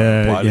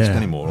template playlist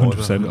anymore.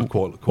 100%. I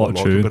quite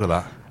like a bit of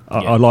that.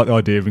 I like the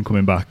idea of him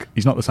coming back.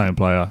 He's not the same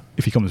player.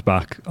 If he comes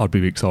back, I'd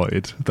be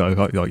excited.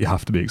 You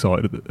have to be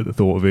excited at the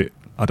thought of it.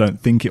 I don't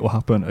think it will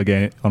happen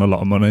again on a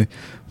lot of money,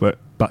 but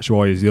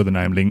Batshuayi is the other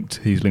name linked.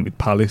 He's linked with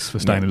Palace for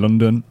staying in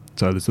London,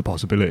 so there's the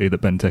possibility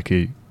that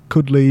Benteke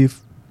could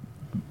leave.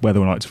 Whether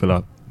or not it's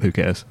Villa, who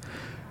cares?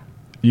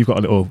 You've got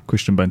a little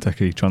Christian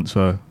Benteke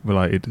transfer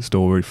related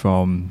story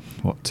from,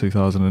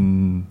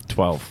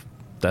 2012?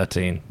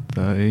 13,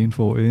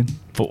 14?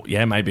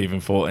 Yeah, maybe even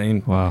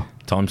 14. Wow.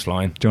 Time's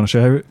flying. Do you want to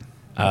share it?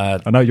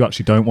 I know you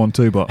actually don't want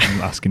to, but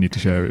I'm asking you to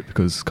share it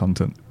because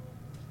content.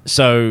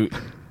 So,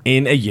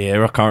 in a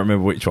year, I can't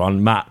remember which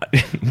one, Matt,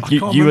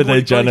 you were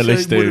the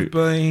journalist who...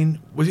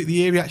 Was it the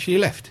year he actually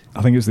left?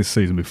 I think it was this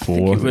season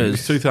before. It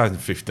was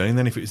 2015,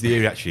 then if it was the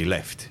year he actually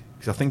left.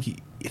 Because I think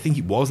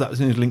it was. That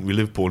was in his link with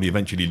Liverpool, and he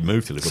eventually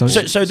moved to Liverpool.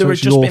 So there had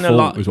just been a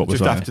lot.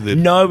 Just after the...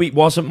 No, it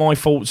wasn't my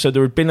fault. So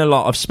there had been a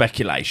lot of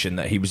speculation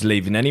that he was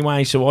leaving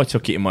anyway. So I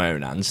took it in my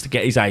own hands to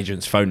get his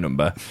agent's phone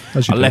number.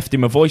 I left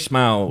him a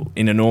voicemail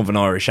in a Northern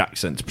Irish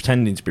accent,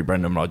 pretending to be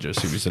Brendan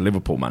Rodgers, who was the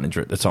Liverpool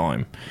manager at the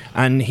time.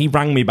 And he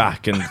rang me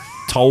back and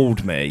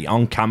told me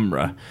on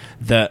camera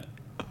that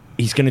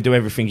he's going to do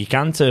everything he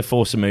can to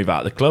force a move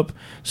out of the club.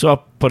 So I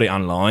put it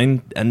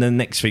online, and the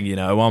next thing you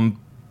know, I'm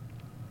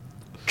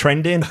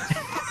trending.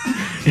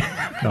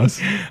 Nice.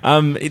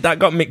 That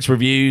got mixed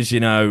reviews.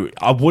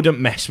 I wouldn't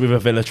mess with a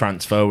Villa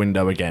transfer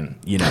window again.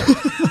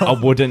 I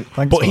wouldn't.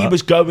 But he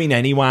was going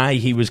anyway.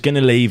 He was going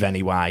to leave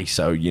anyway.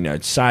 So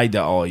to say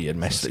that you had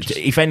messed it.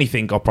 If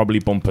anything, I probably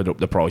bumped up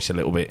the price a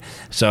little bit.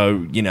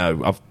 So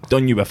I've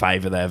done you a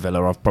favour there,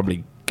 Villa. I've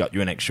probably got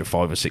you an extra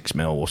 5 or 6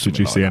 mil or something. Did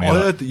you see any? I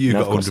heard that you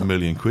got 100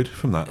 million quid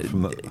from that.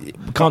 We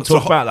can't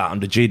talk about that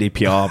under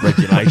GDPR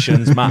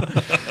regulations, Matt.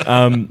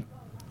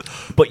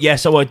 But yeah,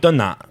 so I'd done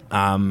that.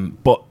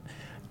 But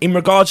in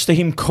regards to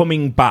him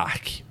coming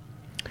back,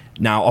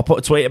 now I put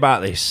a tweet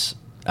about this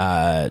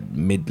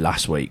mid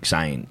last week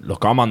saying,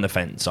 look, I'm on the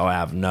fence.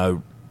 I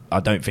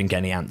don't think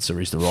any answer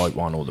is the right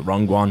one or the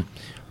wrong one.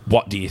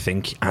 What do you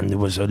think? And there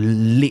was a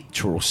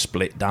literal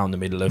split down the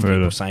middle of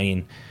people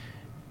saying,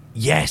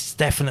 yes,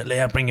 definitely,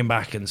 I'll bring him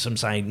back. And some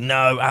saying,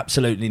 no,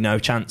 absolutely no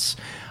chance.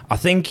 I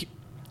think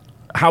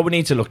how we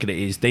need to look at it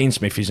is Dean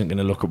Smith isn't going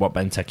to look at what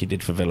Benteke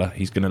did for Villa.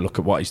 He's going to look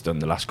at what he's done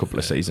the last couple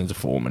of seasons of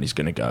form, and he's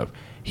going to go,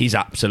 he's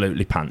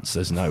absolutely pants.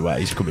 There's no way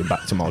he's coming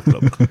back to my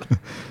club,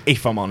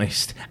 if I'm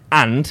honest.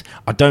 And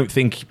I don't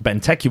think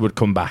Benteke would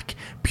come back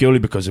purely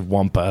because of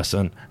one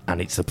person,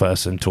 and it's the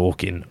person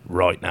talking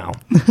right now.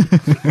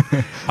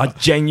 I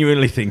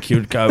genuinely think he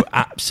would go,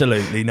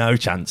 absolutely no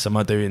chance am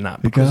I doing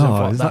that. Because of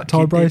what is that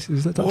Ty Brace?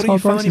 Is that What Ty are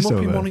you Brace phoning still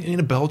him there? up in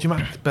a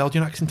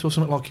Belgian accent or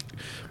something like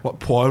what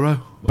Poirot?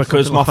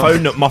 Because my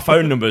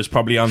phone number is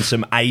probably on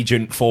some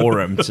agent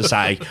forum to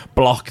say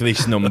block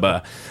this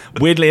number.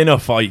 Weirdly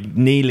enough, I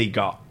nearly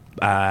got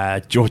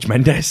George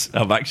Mendes.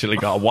 I've actually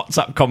got a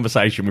WhatsApp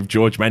conversation with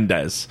George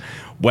Mendes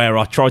where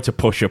I tried to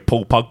push a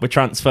Paul Pogba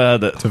transfer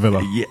to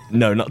Villa.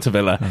 No, not to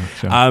Villa. Oh,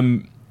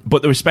 sure.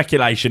 But there was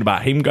speculation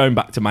about him going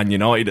back to Man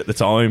United at the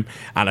time,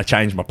 and I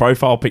changed my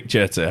profile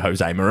picture to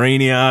Jose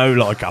Mourinho.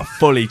 Like, I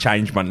fully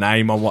changed my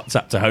name on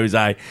WhatsApp to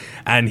Jose,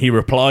 and he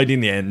replied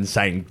in the end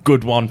saying,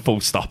 good one, full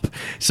stop.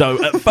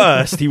 So at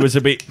first, he was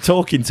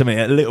talking to me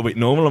a little bit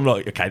normal. I'm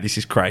like, okay, this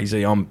is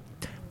crazy. I'm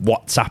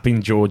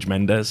WhatsApping George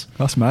Mendes.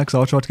 That's mad, because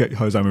I tried to get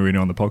Jose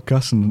Mourinho on the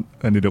podcast and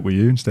ended up with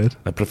you instead.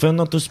 I prefer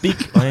not to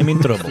speak. I am in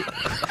trouble.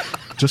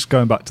 Just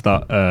going back to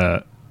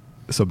that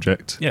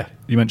subject. Yeah.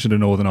 You mentioned a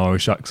Northern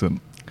Irish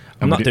accent.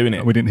 I'm not doing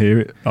it. We didn't hear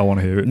it. I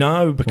want to hear it.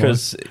 No,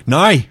 because...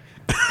 Why?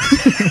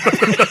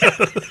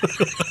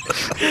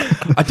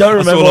 I don't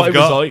remember what it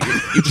was like.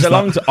 It was a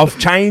long time. I've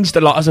changed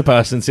a lot as a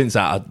person since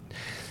that.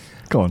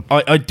 Go on.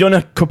 I'd done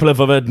a couple of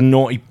other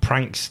naughty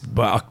pranks,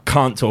 but I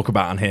can't talk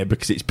about on here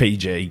because it's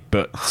PG.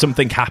 But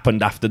something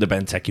happened after the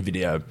Benteke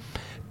video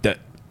that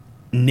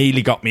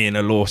nearly got me in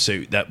a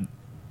lawsuit that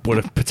would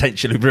have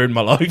potentially ruined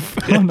my life.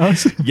 Oh,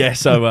 nice. Yeah,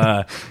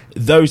 so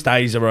those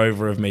days are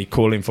over of me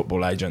calling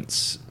football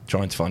agents,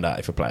 trying to find out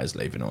if a player's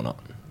leaving or not.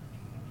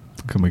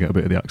 Can we get a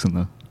bit of the accent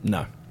there?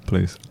 No.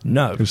 Please.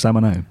 No. Can you say my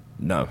name?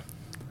 No.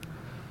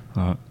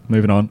 All right,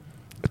 moving on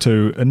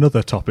to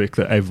another topic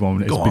that everyone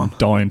has been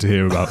dying to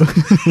hear about.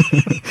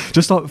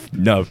 Just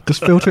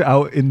filter it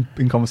out in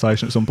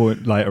conversation at some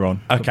point later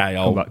on. Okay,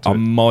 I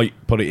might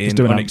put it in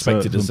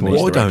unexpected as an Easter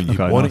egg. Why don't you?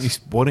 Okay,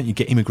 why don't you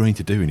get him agreeing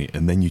to doing it,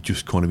 and then you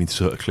just kind of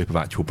insert a clip of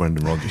actual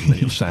Brendan Rodgers, and then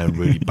it'll sound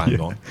really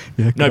bang on.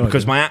 Yeah, no,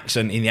 because my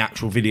accent in the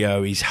actual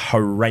video is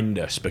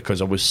horrendous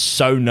because I was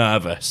so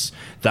nervous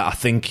that I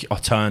think I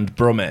turned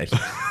Brummie.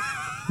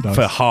 Nice.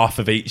 For half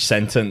of each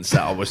sentence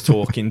that I was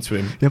talking to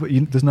him. Yeah, but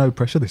there's no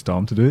pressure this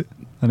time to do it.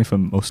 Only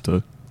from us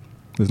to.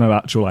 There's no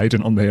actual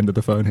agent on the end of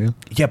the phone here.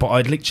 Yeah, but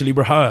I'd literally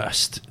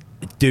rehearsed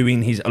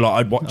doing his...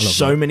 I'd watched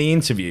so many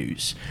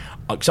interviews.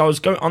 Because I was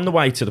going on the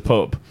way to the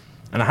pub,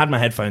 and I had my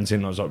headphones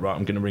in, and I was like, right,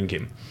 I'm going to ring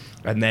him.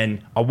 And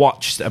then I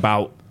watched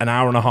about an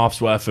hour and a half's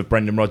worth of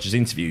Brendan Rodgers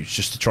interviews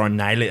just to try and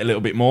nail it a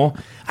little bit more.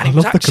 And it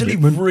was actually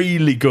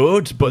really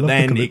good, but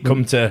then it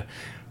come to...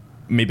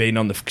 me being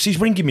on the... Because he's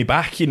ringing me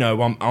back,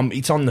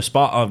 it's on the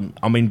spot.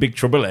 I'm in big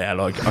trouble here.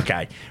 Like,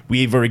 okay,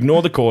 we either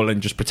ignore the call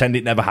and just pretend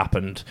it never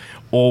happened,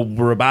 or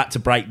we're about to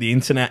break the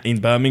internet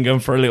in Birmingham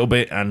for a little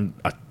bit, and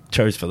I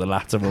chose for the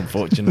latter,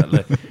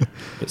 unfortunately.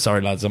 But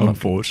sorry, lads.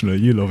 Unfortunately,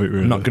 you love it,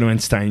 really. I'm not going to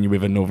entertain you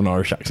with a Northern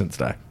Irish accent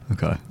today.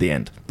 Okay. The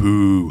end.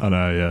 Boo. I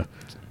know, yeah.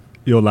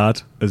 your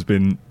lad has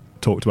been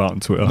talked about on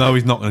Twitter. No,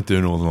 he's not going to do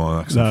an Northern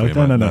Ireland accent for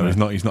you, mate.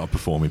 No. He's not a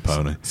performing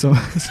pony.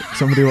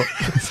 Somebody... We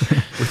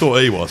thought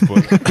he was,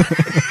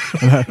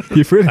 but...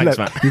 You've really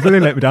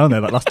let me down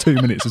there. That last 2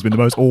 minutes has been the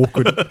most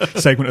awkward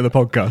segment of the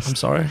podcast. I'm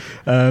sorry.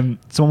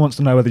 Someone wants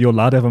to know whether your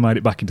lad ever made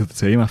it back into the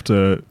team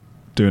after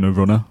doing a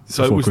runner.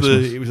 So it was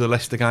the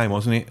Leicester game,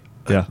 wasn't it?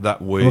 Yeah.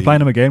 That week. We're playing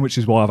them again, which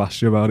is why I've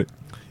asked you about it.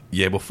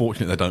 Yeah, well,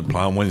 fortunately they don't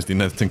play on Wednesday.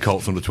 Netherton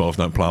Colts under 12s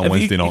don't play on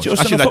Wednesday nights.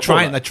 Actually,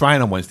 they train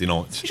on Wednesday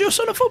nights. Is your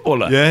son a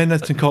footballer? Yeah,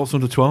 Netherton Colts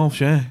under 12s.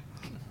 Yeah,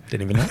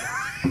 didn't even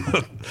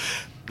know.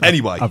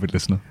 Anyway, avid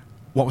listener.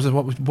 What was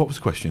the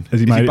question?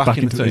 Has he made it back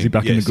in the team? Is he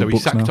back in the good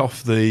books now? So he sacked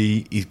off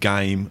his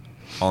game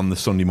on the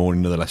Sunday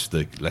morning of the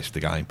Leicester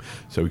game,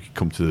 so he could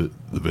come to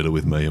the Villa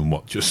with me and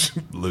watch us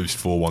lose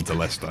 4-1 to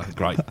Leicester.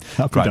 Great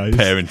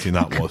parenting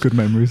that was. Good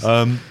memories.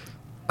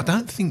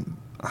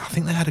 I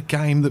think they had a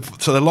game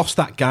so they lost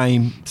that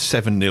game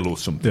 7-0 or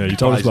something. Yeah, you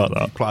told us about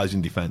that. Players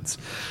in defence.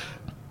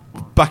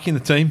 Back in the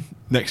team,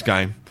 next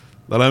game,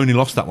 they only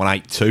lost that one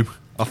 8-2,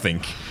 I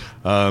think.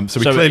 So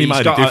we clearly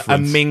made a difference. A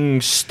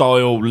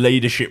Ming-style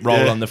leadership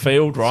role on the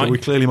field, right? So we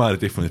clearly made a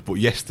difference. But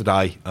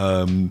yesterday,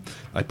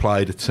 they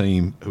played a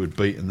team who had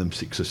beaten them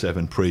 6 or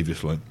 7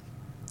 previously.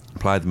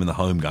 Played them in the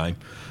home game.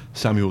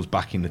 Samuel's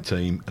back in the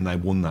team, and they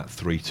won that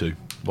 3-2.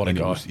 What a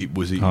guy. It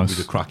was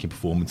a cracking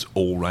performance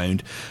all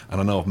round. And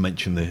I know I've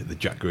mentioned the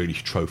Jack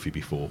Grealish trophy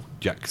before.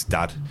 Jack's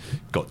dad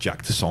got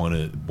Jack to sign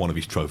one of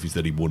his trophies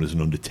that he won as an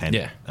under-10.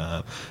 Yeah.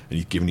 And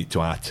he's given it to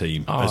our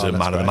team as a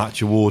Man of the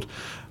Match award.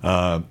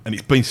 And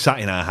it's been sat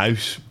in our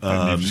house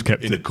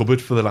in a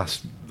cupboard for the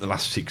last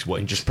 6 weeks.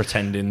 And just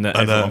pretending that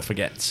everyone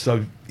forgets.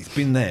 So it's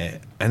been there.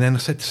 And then I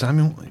said to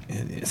Samuel,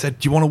 I said,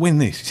 do you want to win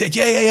this? He said,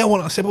 yeah, I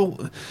want it. I said, well...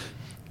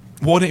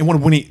 Why don't you want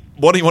to win it?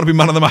 Why don't you want to be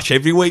man of the match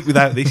every week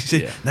without this?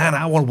 He said, no,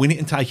 I want to win it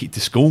and take it to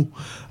school.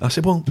 And I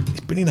said, well, it's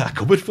been in our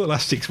cupboard for the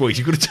last 6 weeks.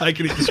 You could have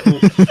taken it to school.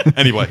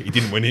 Anyway, he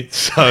didn't win it.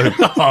 So,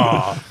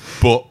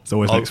 but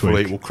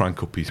hopefully it will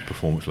crank up his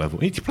performance level.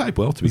 He played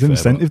well, to be fair.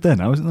 There's an incentive there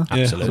now, isn't there?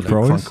 Yeah, absolutely.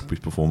 Crank up his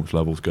performance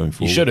levels going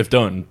forward. You should have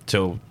done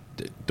till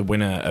the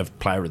winner of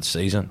Player of the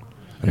Season.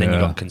 And then you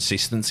got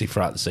consistency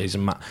throughout the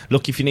season, Matt.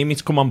 Look, if you need me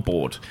to come on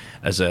board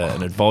as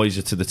an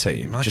advisor to the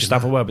team, just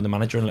have a word with the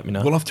manager and let me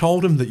know. Well, I've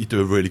told him that you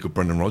do a really good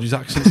Brendan Rodgers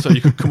accent, so you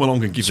could come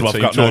along and give the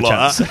team no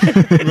like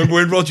that. Remember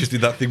when Rodgers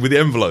did that thing with the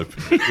envelope?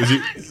 Was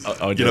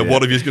it?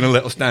 One of you is going to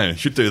let us down.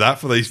 Should do that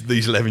for these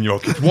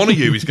 11-year-old kids. One of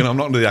you is going to. I'm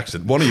not going to do the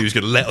accent. One of you is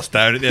going to let us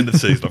down at the end of the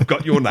season. I've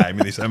got your name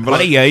in this envelope.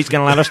 One of you is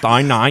going to let us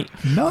down, night.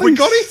 Nice. We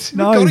got it.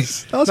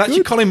 Nice. That's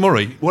actually Colin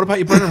Murray. What about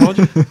your Brendan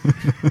Rodgers?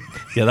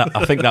 Yeah,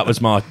 I think that was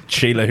my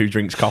Sheila who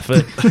drinks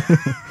coffee.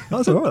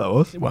 That's all right, that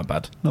was. It weren't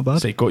bad. Not bad.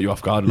 So it caught you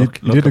off guard.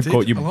 Look, I've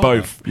caught you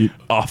both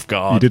off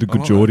guard. You did a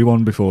good Geordie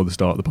one before the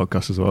start of the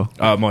podcast as well.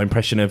 My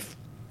impression of...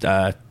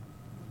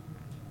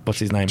 what's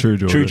his name? True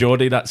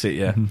Geordie, that's it,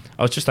 yeah.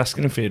 I was just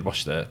asking him if he had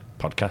watched the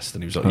podcast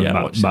and he was like,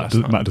 I watched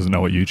it. Matt doesn't know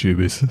what YouTube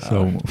is,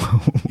 so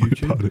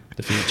YouTube?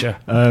 The future.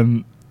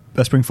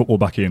 Let's bring football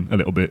back in a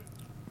little bit.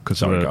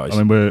 Sorry, guys.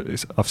 I mean,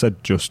 I've said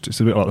it's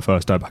a bit like the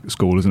first day back at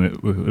school, isn't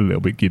it? We're a little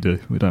bit giddy.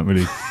 We don't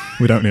really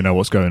know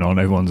what's going on.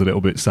 Everyone's a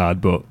little bit sad,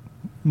 but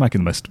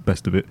making the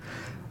best of it.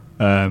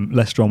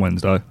 Leicester on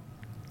Wednesday.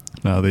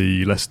 Now,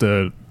 the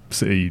Leicester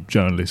City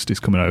journalist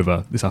is coming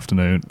over this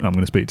afternoon. I'm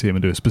going to speak to him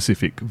and do a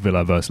specific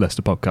Villa versus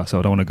Leicester podcast, so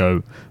I don't want to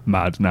go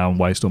mad now and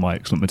waste all my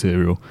excellent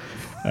material.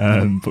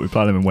 But we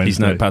play them on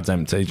Wednesday. His notepad's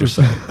empty, just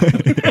so.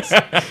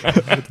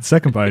 The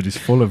second page is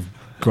full of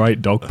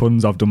great dog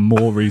puns. I've done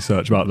more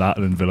research about that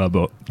than Villa,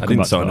 but I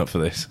didn't sign up for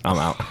this. I'm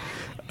out.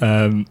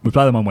 We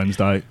play them on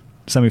Wednesday.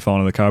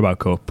 Semi-final of the Carabao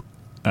Cup.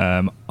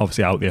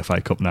 Obviously out the FA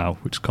Cup now,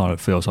 which kind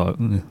of feels like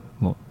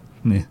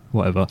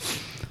whatever.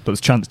 But there's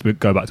a chance to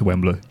go back to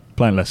Wembley.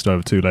 Playing Leicester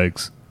over 2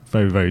 legs.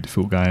 Very, very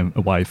difficult game.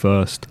 Away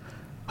first.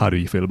 How do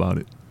you feel about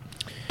it,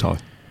 Ty?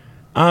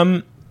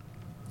 I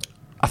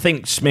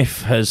think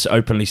Smith has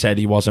openly said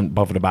he wasn't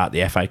bothered about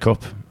the FA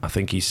Cup. I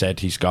think he said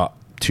he's got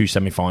 2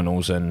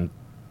 semi-finals and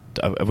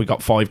have we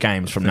got 5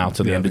 games from now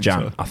to the end of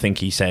Jan? So. I think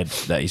he said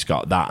that he's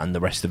got that and the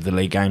rest of the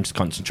league games to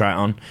concentrate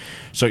on.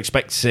 So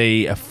expect to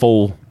see a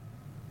full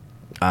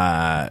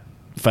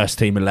first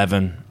team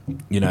 11,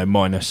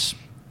 minus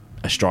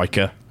a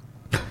striker.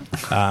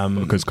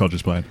 Because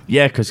Codger's playing.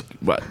 Yeah, because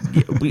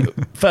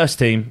first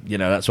team,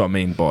 that's what I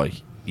mean by,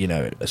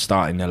 a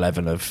starting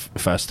 11 of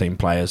first team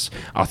players.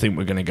 I think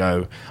we're going to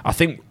go... I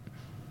think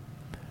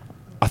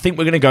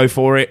we're going to go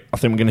for it. I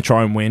think we're going to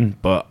try and win,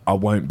 but I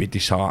won't be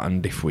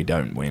disheartened if we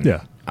don't win.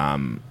 Yeah.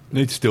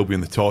 Need to still be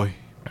in the tie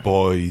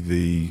by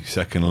the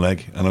second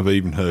leg, and I've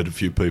even heard a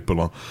few people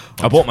on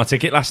I bought my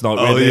ticket last night.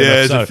 Oh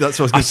yeah, that's what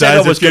I was going to say.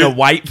 I was going to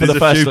wait for the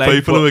first leg. There's a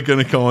few people who are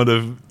going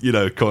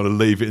to kind of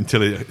leave it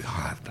until it.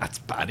 Oh, that's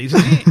bad, isn't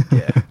it?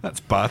 Yeah,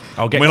 that's bad.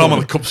 I'm on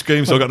the cup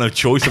scheme, so I've got no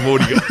choice. I've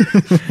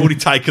already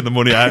taken the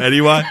money out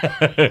anyway.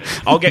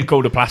 I'll get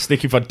called a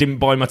plastic if I didn't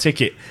buy my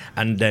ticket,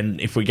 and then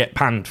if we get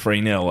panned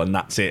 3-0 and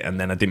that's it, and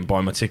then I didn't buy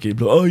my ticket,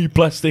 like, oh, you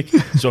plastic.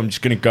 So I'm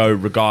just going to go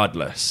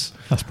regardless.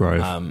 That's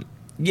brave.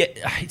 Yeah,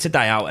 it's a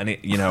day out, and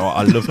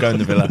I love going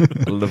to Villa.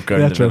 I love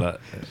going to Villa.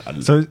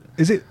 So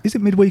is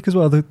it midweek as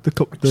well? The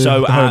cup.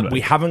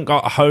 We haven't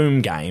got a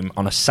home game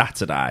on a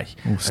Saturday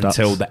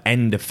until the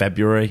end of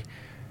February.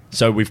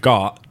 So we've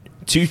got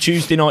 2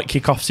 Tuesday night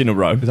kickoffs in a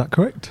row. Is that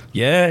correct?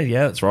 Yeah,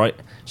 that's right.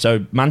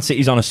 So Man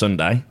City's on a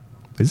Sunday.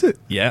 Is it?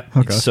 Yeah,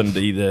 okay. It's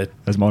Sunday the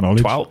That's my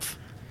knowledge. 12th,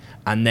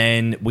 and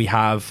then we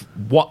have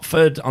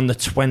Watford on the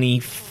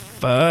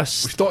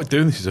 21st. We started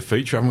doing this as a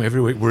feature, haven't we?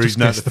 Every week we're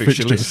reading out the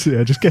fixture list.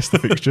 Yeah, just guess the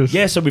fixtures.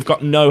 Yeah, so we've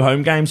got no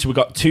home games. So we've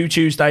got 2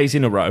 Tuesdays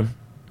in a row.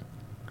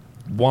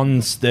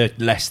 One's the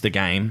Leicester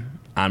game,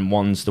 and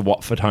one's the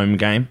Watford home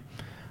game.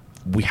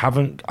 We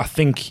haven't. I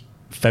think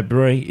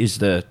February is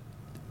the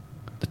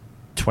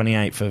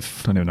 28th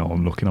of. I don't even know what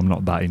I'm looking. I'm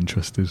not that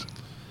interested.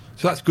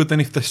 So that's good then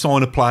if they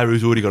sign a player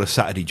who's already got a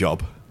Saturday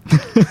job.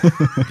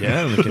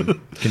 Yeah, we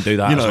can do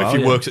that. If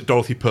he works at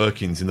Dorothy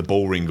Perkins in the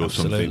ball ring or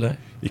Absolutely. something,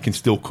 he can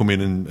still come in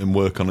and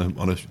work on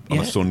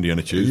a Sunday and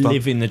a Tuesday.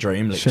 Living the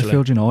dream, literally.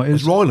 Sheffield United.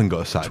 Has Ryland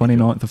got a Saturday?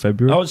 29th of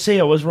February. Oh, see,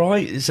 I was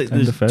right. It's the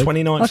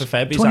 29th of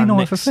Feb.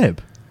 29th of Feb.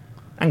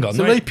 Hang on, it's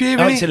a leap year,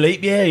 oh, it's a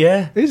leap year,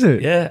 yeah. Is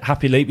it? Yeah,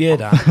 happy leap year,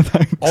 Dan.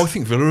 I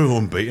think Villa are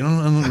unbeaten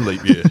on a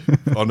leap year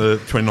on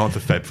the 29th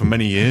of Feb for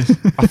many years.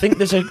 I think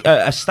there's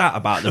a stat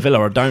about the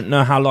Villa. I don't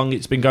know how long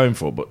it's been going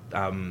for, but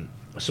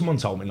someone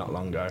told me not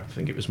long ago. I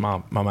think it was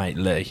my mate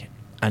Lee,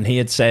 and he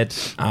had said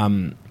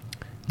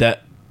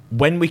that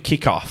when we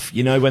kick off,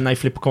 when they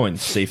flip a coin to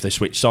see if they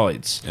switch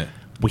sides,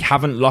 we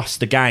haven't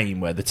lost a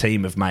game where the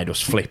team have made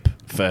us flip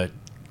for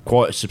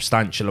quite a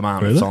substantial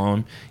amount of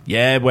time.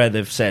 Yeah, where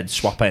they've said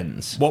swap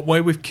ends. What way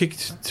we've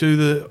kicked to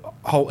the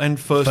whole end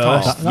first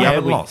half?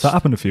 That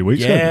happened a few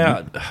weeks ago.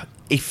 Yeah,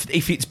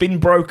 if it's been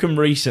broken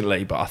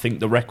recently, but I think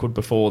the record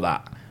before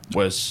that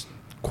was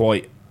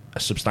quite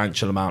a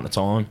substantial amount of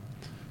time.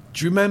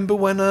 Do you remember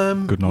when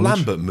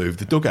Lambert moved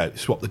the dugout,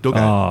 swapped the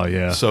dugout? Oh,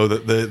 yeah. So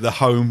that the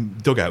home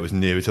dugout was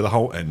nearer to the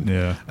Holt end.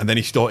 Yeah. And then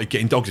he started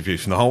getting dogs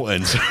abuse from the Holt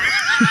end.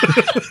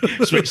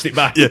 Switched it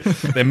back. Yeah.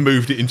 Then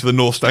moved it into the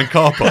North Stand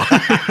car park.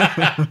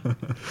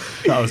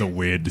 That was a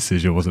weird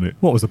decision, wasn't it?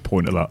 What was the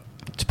point of that?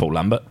 To Paul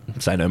Lambert.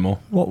 Say no more.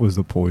 What was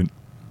the point?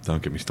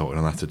 Don't get me started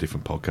on that. That's a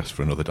different podcast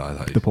for another day.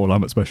 That is. The Paul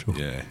Lambert special.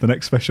 Yeah. The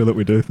next special that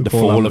we do. The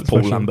fall of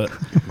Paul Lambert.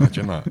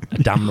 Imagine that. A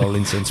Dan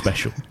Rollinson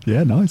special.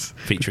 Yeah, nice.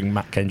 Featuring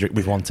Matt Kendrick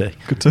with 1 T.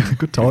 Good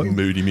time.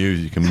 Moody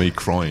music and me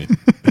crying.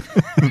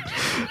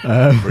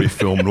 Very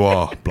film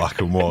noir, black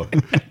and white.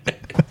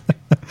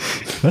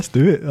 Let's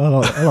do it. I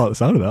like the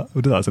sound of that.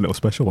 We'll do that as a little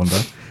special one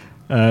day.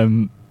 Are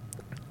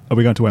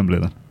we going to Wembley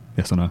then?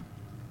 Yes or no?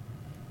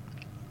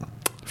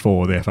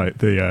 For the FA,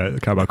 the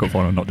Carabao Cup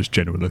final, not just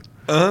generally.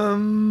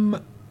 I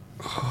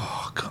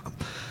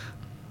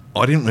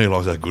didn't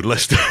realise how good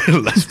Leicester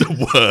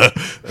were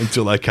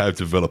until they came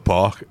to Villa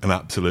Park and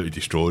absolutely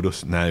destroyed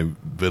us. Now,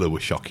 Villa were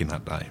shocking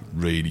that day.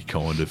 Really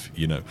kind of,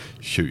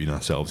 shooting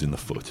ourselves in the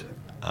foot.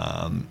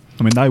 I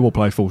mean, they will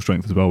play full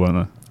strength as well,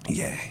 won't they?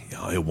 Yeah,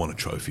 he'll want a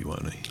trophy,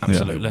 won't he?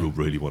 Absolutely. He'll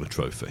really want a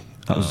trophy.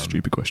 That was a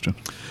stupid question.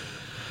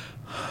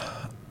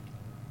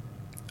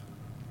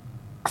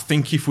 I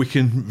think if we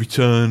can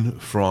return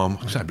from,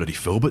 I say bloody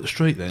Filbert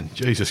Street then,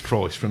 Jesus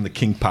Christ, from the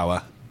King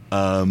Power,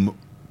 with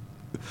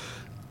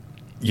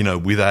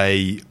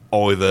a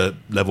either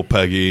level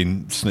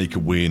pegging, sneaker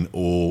win,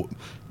 or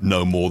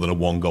no more than a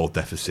 1-goal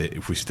deficit.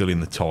 If we're still in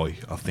the tie,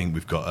 I think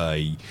we've got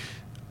a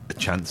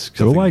chance.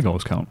 Do away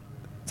goals count?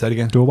 Say it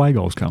again. Do away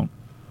goals count?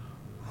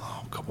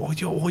 Oh God, why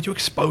do you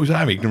expose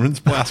our ignorance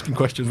by asking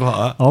questions like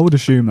that? I would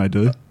assume they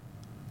do,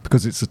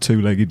 because it's a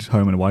 2-legged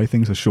home and away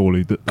thing. So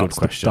surely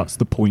that's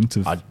the point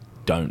of. I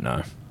don't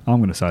know. I'm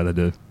going to say they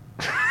do.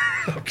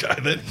 Okay,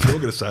 then you're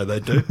going to say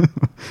they do.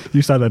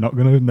 You say they're not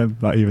going to, and then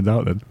that evens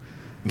out then.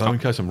 No, in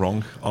case I'm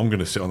wrong, I'm going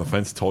to sit on the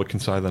fence. Todd can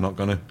say they're not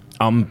going to.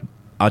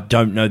 I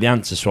don't know the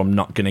answer, so I'm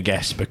not going to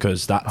guess,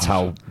 because that's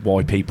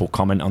why people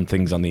comment on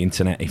things on the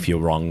internet if you're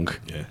wrong.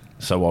 Yeah.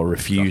 So I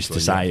refuse to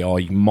say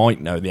I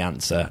might know the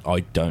answer. I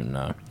don't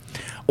know.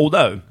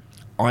 Although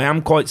I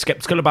am quite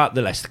sceptical about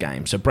the Leicester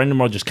game. So Brendan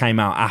Rodgers came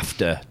out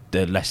after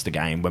the Leicester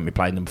game when we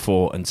played them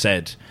before and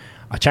said,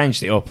 I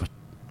changed it up,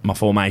 my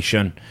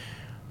formation.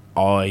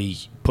 I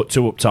put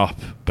 2 up top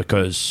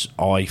because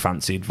I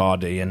fancied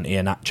Vardy and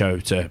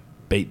Iheanacho to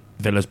beat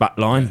Villa's back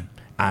line,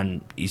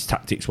 and his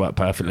tactics work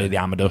perfectly, the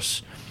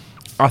Amadeus.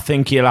 I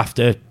think he'll have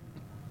to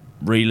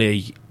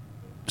really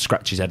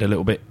scratch his head a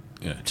little bit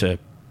to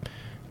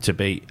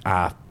beat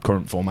our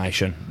current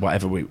formation,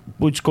 whatever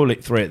we'll just call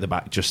it 3 at the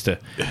back, just to...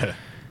 Yeah.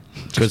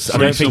 Because I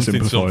don't think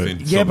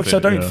because I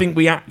don't think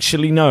we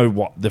actually know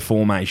what the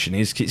formation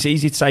is. It's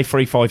easy to say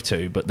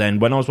 3-5-2, but then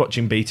when I was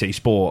watching BT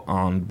Sport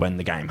on when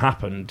the game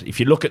happened, if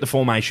you look at the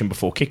formation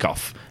before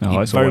kickoff,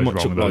 it very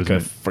much looked like a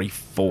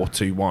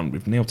 3-4-2-1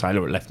 with Neil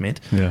Taylor at left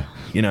mid. Yeah,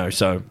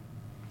 so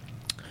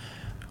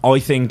I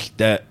think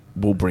that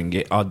we'll bring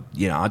it. I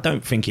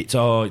don't think it's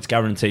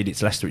guaranteed.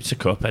 It's Leicester. It's a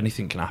cup.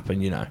 Anything can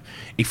happen.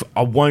 If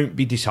I won't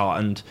be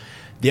disheartened,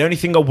 the only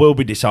thing I will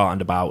be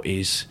disheartened about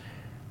is,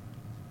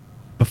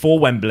 before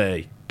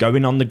Wembley,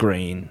 going on the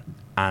green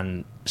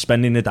and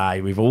spending the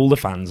day with all the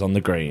fans on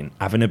the green,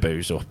 having a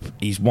booze up,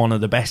 is one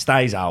of the best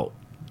days out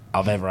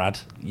I've ever had.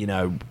 You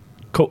know,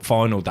 cup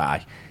final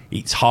day,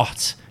 it's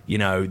hot, you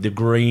know, the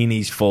green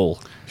is full.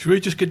 Should we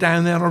just go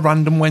down there on a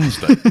random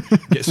Wednesday,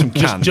 get some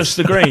cans? Just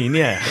the green,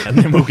 yeah, and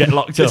then we'll get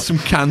locked get up. some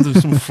cans and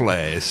some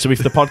flares. So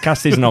if the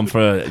podcast isn't on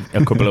for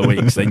a couple of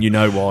weeks, then you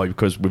know why,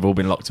 because we've all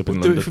been locked up in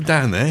Do London. it from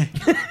down there.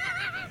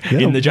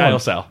 In the jail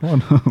cell.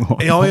 I'm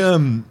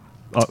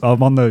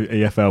on the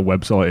EFL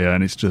website here,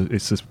 and it's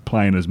just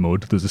plain as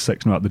mud. There's a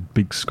section about the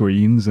big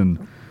screens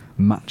and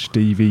match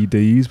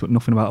DVDs, but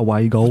nothing about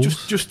away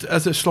goals. Just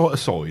as a slight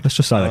aside, Let's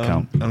just say they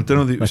count. And I don't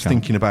know that it was They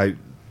count. thinking about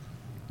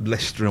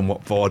Leicester and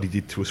what Vardy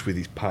did to us with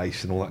his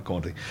pace and all that kind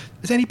of thing.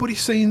 Has anybody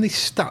seen this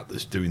stat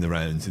that's doing the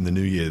rounds in the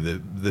new year?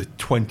 The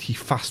 20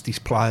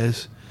 fastest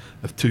players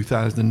of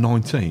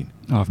 2019.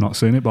 I've not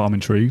seen it, but I'm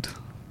intrigued.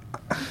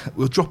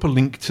 We'll drop a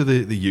link to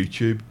the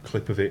YouTube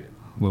clip of it.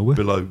 Will we?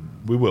 Below.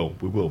 We will,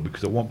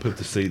 because I want people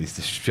to see this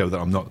to show that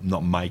I'm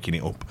not making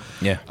it up.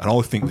 Yeah. And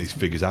I think these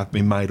figures have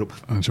been made up.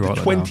 I need to The write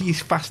that 20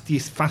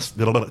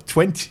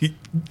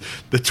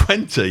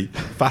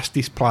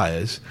 fastest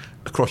players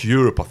across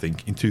Europe, I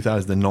think, in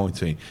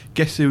 2019.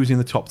 Guess who was in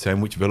the top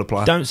 10? Which Villa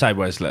player? Don't say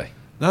Wesley.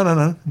 No.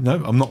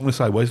 I'm not going to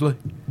say Wesley.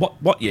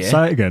 What year?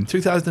 Say it again.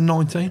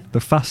 2019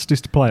 The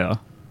fastest player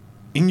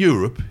in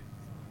Europe.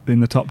 in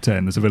the top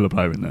 10, there's a Villa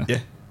player in there. Yeah.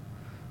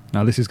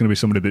 Now, this is going to be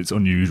somebody that's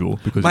unusual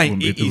because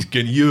Mate,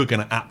 you are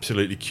going to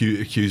absolutely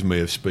accuse me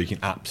of speaking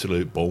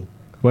absolute bull.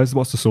 what's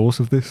the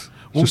source of this?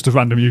 It's just a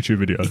random YouTube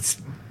video.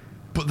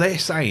 But they're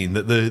saying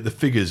that the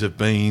figures have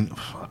been.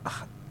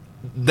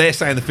 They're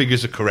saying the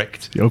figures are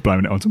correct. You're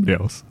blaming it on somebody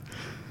else.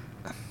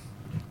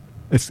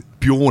 It's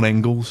Bjorn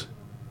Engels.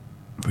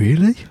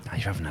 really? Now you're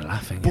having a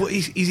laugh. But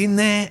he's in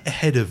there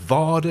ahead of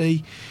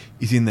Vardy.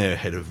 He's in there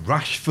ahead of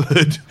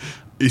Rashford.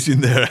 He's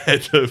in there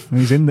ahead of.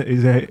 He's in.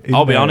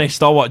 I'll be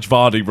honest. I watched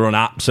Vardy run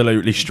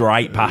absolutely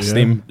straight past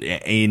him.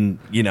 In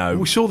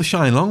We saw the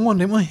Shane Long one,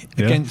 didn't we?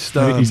 Yeah. Against.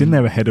 He's in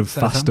there ahead of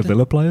faster Southampton.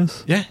 Villa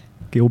players. Yeah.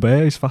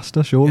 Gilbert is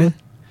faster, surely. Yeah.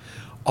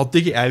 I'll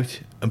dig it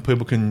out, and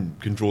people can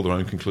draw their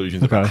own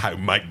conclusions about how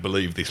make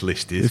believe this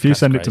list is. If you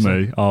send it to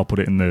crazy. me, I'll put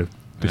it in the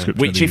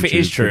description. Which, of the if it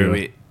is YouTube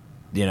true,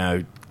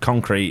 video.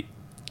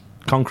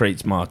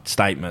 concrete's my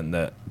statement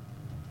that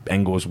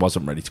Engels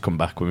wasn't ready to come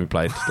back when we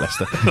played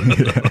Leicester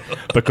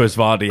because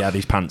Vardy had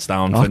his pants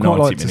down for I'd 90 quite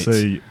like minutes. to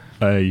see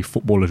a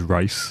footballer's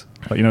race.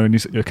 Like, you know, and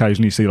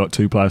occasionally you see like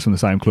two players from the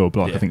same club.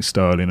 Like I think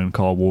Sterling and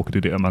Kyle Walker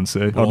did it at Man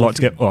City. Well, I'd like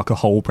to get like a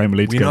whole Premier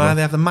League You know together. how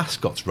they have the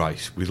mascots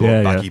race with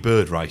like Baggy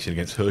Bird racing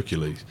against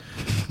Hercules.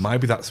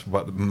 Maybe that's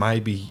what.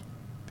 Maybe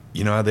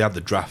you know how they have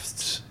the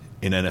drafts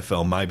in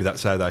NFL. Maybe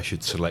that's how they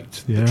should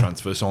select the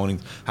transfer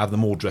signings. Have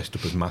them all dressed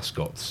up as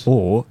mascots.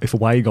 Or if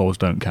away goals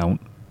don't count,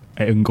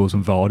 Engels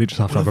and Vardy just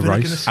have to have a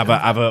race. Have a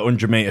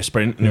 100-metre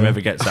sprint, and whoever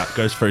gets that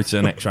goes through to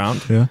the next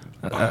round. Yeah,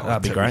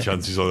 that'd be Take great.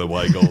 Chances on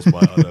away goals, mate.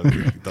 I don't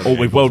think Or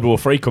with World War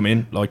III come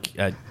in, like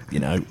a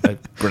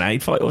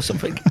grenade fight or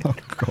something. Oh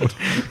God.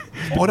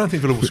 I don't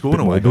think Villa will score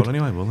an away goal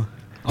anyway, will they?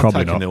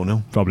 Probably take not. a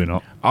 0-0. Probably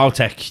not. I'll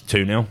take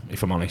 2-0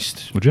 if I'm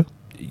honest. Would you?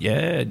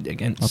 Yeah,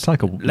 against I'll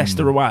take a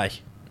Leicester away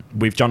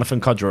with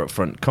Jonathan Codger up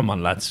front. Come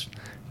on, lads.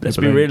 Let's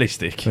but be then-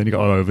 realistic. Then you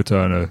got to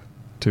overturn a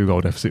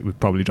 2-goal deficit with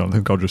probably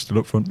Jonathan Codger still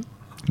up front.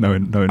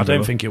 Knowing I don't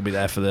Villa. think he'll be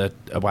there for the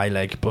away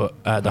leg, but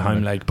the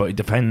home leg. But it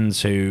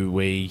depends who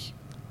we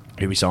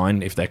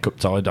sign. If they're cup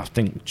tied, I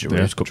think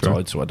Giroud's cup true.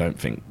 tied, so I don't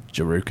think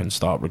Giroud can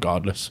start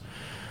regardless.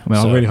 I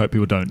mean, So- I really hope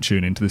people don't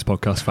tune into this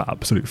podcast for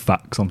absolute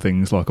facts on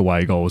things like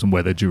away goals and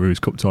whether Giroud's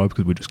cup tied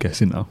because we're just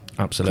guessing now.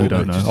 Absolutely. We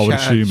don't know. Just I would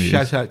assume he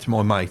shout is. out to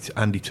my mate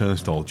Andy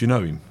Turnstile. Do you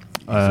know him?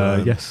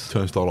 Yes.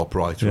 Turnstile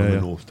operator Yeah, on the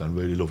yeah. North Stand.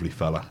 Really lovely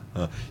fella.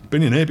 He's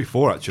been in here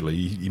before actually.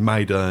 He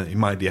made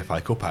the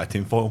FA Cup out of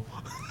tinfoil.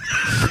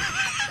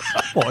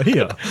 What,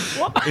 here?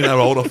 In our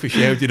old office,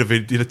 yeah, we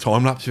did a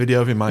time lapse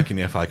video of him making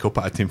the FA Cup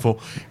out of tinfoil.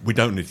 We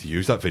don't need to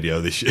use that video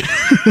this year.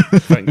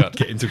 Thank God.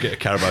 Get a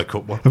Carabao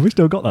Cup one. Have we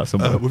still got that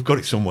somewhere? We've got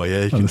it somewhere. Yeah,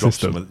 you On can the drop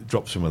system.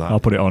 some of that. I'll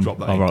put it on. Drop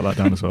that I'll in. write that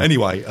down as well.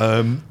 Anyway,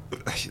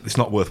 it's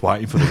not worth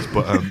waiting for this,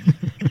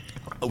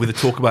 but with a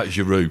talk about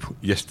Giroud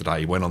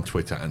yesterday, he went on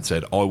Twitter and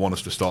said, "I want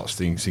us to start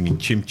singing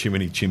Chim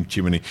Chimney, Chim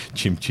Chimney,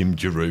 Chim Chim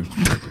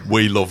Giroud.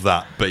 We love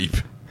that beep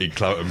in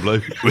Claret and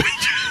Blue."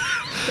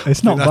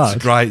 It's not That's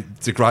bad. great.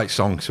 It's a great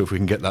song. So if we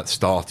can get that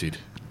started,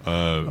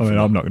 I mean,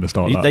 I'm not going to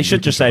start that. They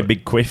should just say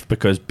big quiff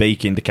because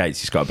beak indicates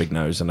he's got a big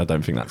nose, and I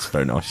don't think that's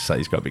very nice to say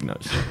he's got a big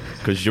nose.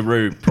 Because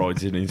Giroud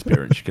prides in his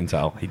appearance, you can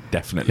tell. He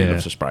definitely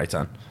loves a spray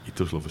tan. he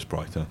does love a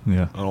Sprite.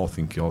 Yeah. And I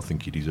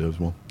think he deserves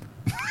one.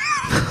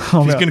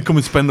 Oh, If he's yeah. going to come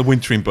and spend the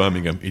winter in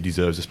Birmingham, he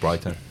deserves a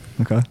Sprite.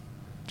 Okay.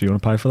 Do you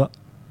want to pay for that?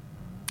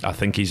 I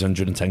think he's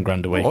 110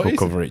 grand a week. Oh, We'll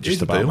cover it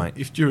just about, mate.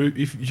 If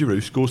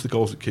Giroud scores the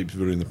goals that keeps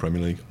Villa in the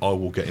Premier League, I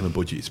will get him a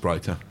budget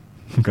Sprite.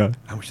 Okay.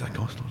 How much does that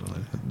cost? I don't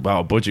know. Well,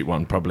 a budget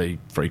one, probably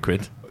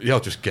 £3. Yeah, I'll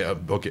just get.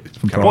 I'll get.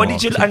 Primark. Why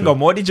did you hang on?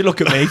 Why did you look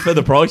at me for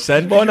the price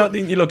then? Why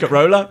didn't you look at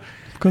Rolo?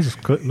 Because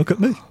look at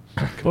me.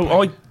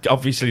 Well, I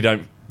obviously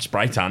don't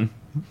spray tan.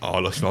 Oh,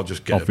 listen, I'll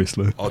just get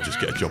Obviously. I'll just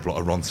get a job like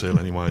a Ron Seal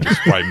anyway and just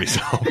spray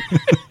myself.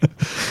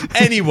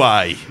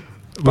 Anyway,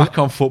 back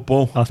on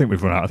football. I think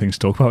we've run out of things to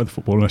talk about with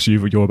football, unless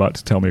you're about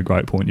to tell me a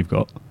great point you've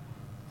got.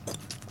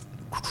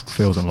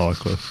 Feels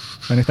unlikely.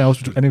 Anything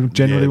else? Anything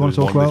generally you want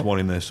to talk about? There's one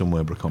in there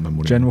somewhere, but I can't remember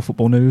what General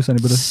football news,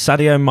 anybody?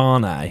 Sadio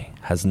Mane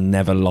has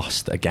never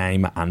lost a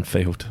game at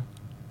Anfield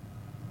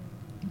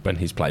when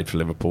he's played for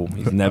Liverpool.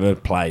 He's never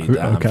played at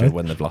Anfield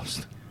when they've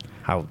lost.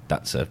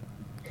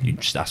 You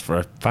just ask for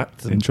a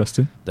fact.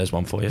 Interesting. There's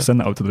one for you.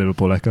 Send that up to the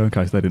Liverpool Echo in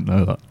case they didn't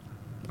know that.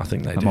 I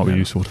think they that might be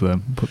useful to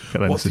them.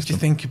 What did you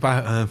think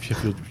about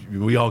Sheffield?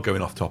 We are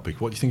going off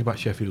topic. What do you think about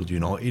Sheffield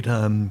United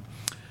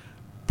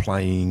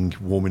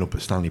warming up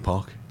at Stanley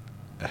Park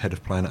ahead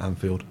of playing at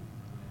Anfield?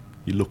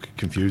 You look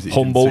confused.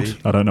 Humbled.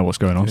 I don't know what's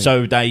going on.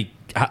 So they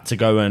had to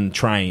go and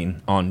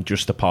train on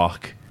just the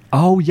park.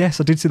 Oh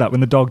yes, I did see that when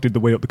the dog did the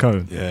wheel up the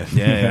cone.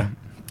 Yeah.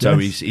 So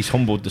he's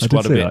humbled the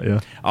squad a bit. That, yeah.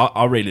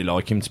 I really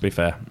like him, to be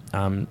fair.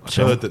 I've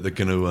heard that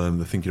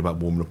they're thinking about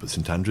warming up at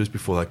St Andrews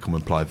before they come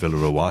and play Villa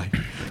away.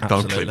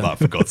 Don't clip that,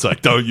 for God's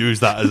sake. Don't use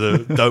that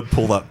don't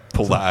pull that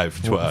out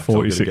for Twitter.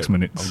 46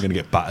 minutes. I'm going to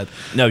get battered.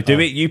 No,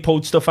 do it. You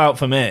pulled stuff out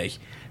for me,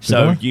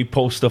 so you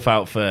pull stuff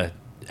out for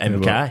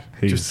MK. Yeah,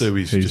 just do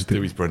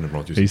his Brendan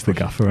Rodgers. He's the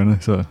gaffer, isn't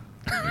he? So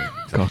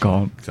I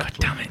can't.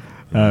 Exactly. God damn it.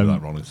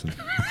 That Rollinson.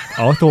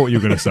 I thought you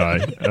were going to say,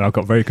 and I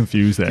got very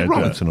confused there.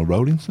 Rollinson or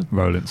Rollinson?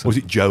 Rollinson. Or was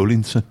it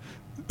Jolinson?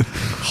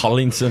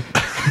 Hollinson.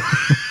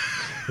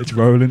 It's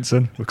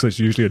Rollinson because it's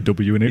usually a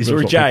W in it. Is there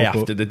a J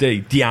after the D?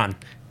 Dian.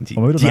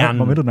 My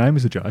middle name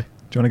is a J. Do you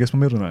want to guess my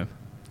middle name?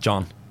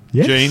 John.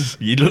 Yes.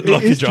 Gene. You look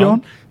like a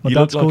John. My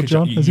dad's called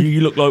John.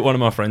 You look like one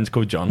of my friends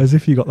called John. As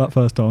if you got that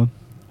first time.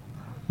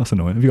 That's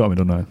annoying. Have you got a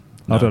middle name?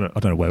 No. I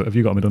don't know where. Have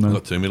you got a middle name? I've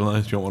got two middle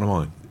names. Do you want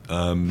one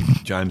of mine?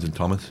 James and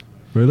Thomas.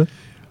 Really?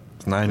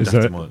 It's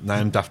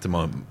named after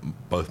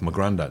both my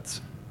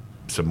granddads.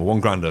 So my one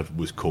granddad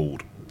was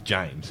called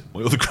James.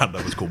 My other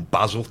granddad was called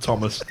Basil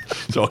Thomas.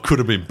 So I could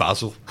have been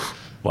Basil.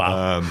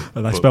 Wow.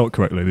 Are they spelled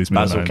correctly, these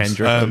middle Basil names?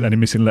 Kendrick. Any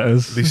missing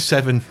letters? There's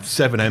seven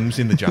M's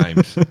in the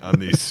James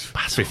and there's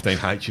 15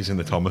 H's in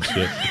the Thomas.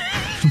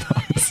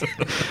 Nice.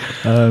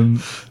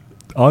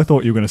 I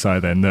thought you were going to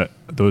say then that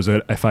there was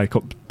a FA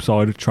Cup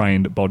side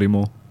trained at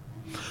Bodymore.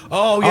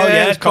 Oh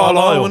yeah, it's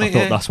Carlisle, wasn't it? I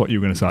thought that's what you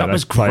were going to say. That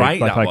was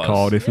great. They played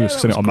Cardiff. He was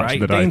sitting on Match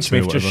of the Day. Dean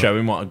Smith just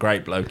showing what a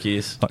great bloke he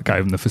is. Like, gave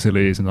him the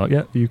facilities and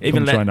you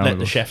even let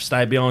the chef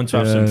stay behind to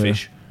have some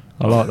fish.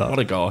 I like that. What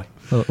a guy.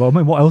 Well, I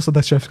mean, what else are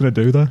the chefs going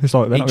to do though? It's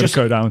like they're not going to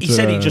go down. He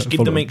said he'd just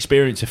give them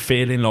experience of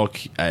feeling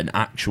like an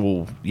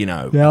actual,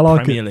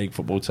 Premier League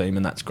football team,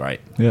 and that's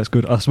great. Yeah, it's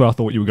good. That's where I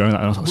thought you were going.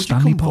 And I was like,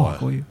 Stanley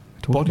Park.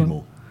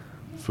 Bodymore.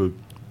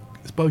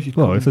 I suppose you'd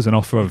if there's an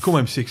offer of come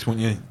M6,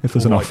 wouldn't you? If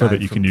there's an offer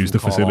that you can use the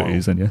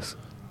facilities, then yes.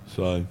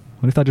 So,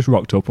 what if they just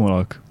rocked up and were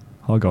like,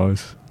 "Hi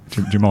guys,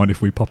 do you mind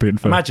if we pop in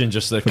for?" Imagine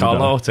just the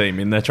Carlisle team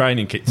in their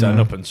training kit turn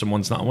up and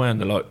someone's not aware and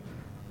they're like,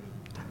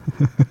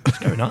 "What's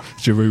going on?"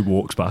 Giroud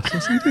walks past.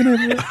 What's he doing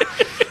over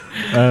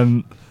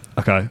there?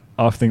 Okay,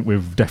 I think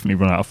we've definitely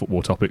run out of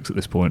football topics at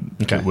this point.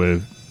 Okay,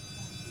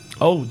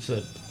 it's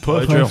a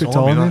perfect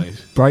time.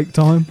 Break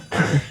time.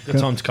 Good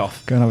time to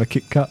cough. Go and have a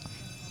Kit Kat.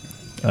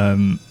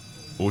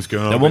 What's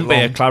going on? There won't be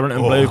a Claret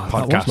and Blue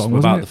podcast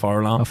without the fire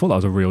alarm. I thought that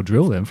was a real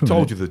drill then. We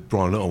told you the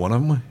Brian Little one,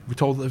 haven't we?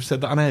 We've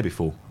said that on air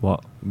before.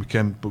 What? We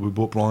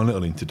brought Brian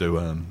Little in to do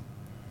a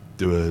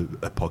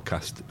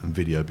podcast and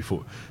video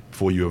before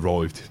you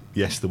arrived.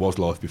 Yes, there was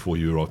life before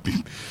you arrived.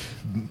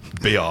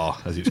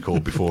 BR, as it's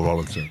called, before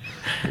Rollinson.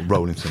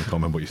 Rollinson, I can't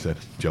remember what you said.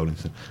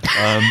 Jolinson.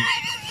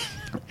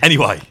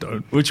 Anyway.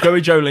 We'll go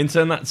with Joe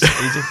Linton. That's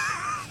easy.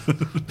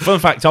 Fun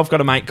fact, I've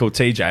got a mate called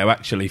TJ who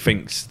actually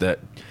thinks that...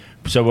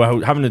 So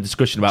we're having a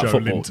discussion about Joe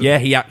football. Linton. Yeah,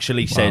 he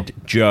actually said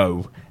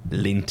Joe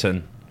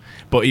Linton.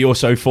 But he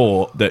also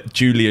thought that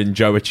Julian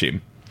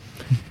Joachim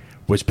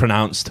was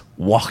pronounced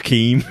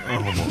Joachim.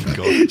 Oh my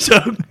God. So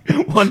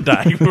one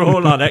day we're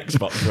all on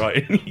Xbox,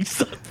 right? And he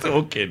starts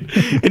talking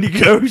and he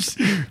goes,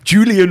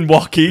 Julian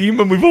Joachim.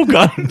 And we've all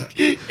gone,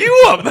 you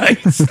what, mate?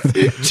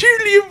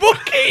 Julian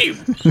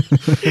Joachim.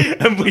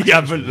 And we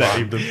haven't let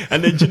him.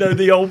 And then, do you know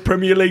the old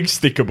Premier League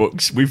sticker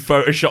books? We've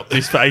photoshopped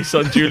his face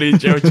on Julian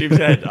Joachim's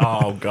head.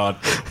 Oh, God.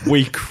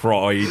 We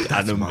cried.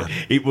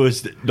 It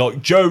was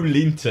like Joe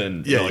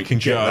Linton. Yeah, like you can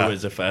Joe get that.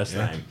 as a first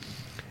name.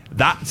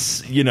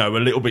 That's, a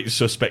little bit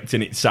suspect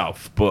in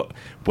itself, but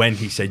when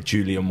he said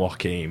Julian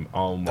Joachim,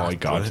 oh my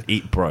God,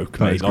 it broke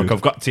me. Like,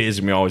 I've got tears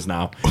in my eyes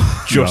now,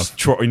 just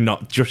trying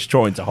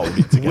to hold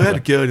it together. We had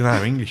a girl in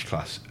our English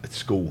class at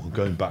school,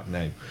 going back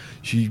now,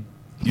 she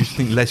used to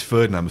think Les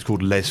Ferdinand was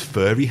called Les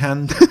Furry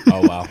Hand.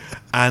 Oh, wow.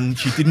 And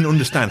she didn't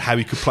understand how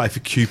he could play for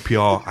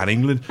QPR and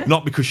England.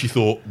 Not because she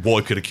thought,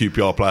 why could a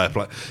QPR player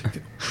play?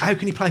 How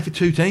can he play for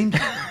two teams?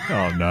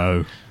 Oh,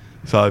 no.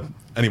 So,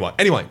 anyway.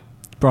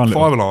 Fire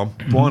alarm.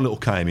 Brian Little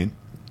came in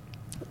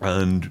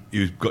and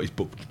he's got his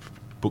book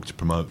to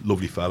promote.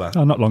 Lovely fella.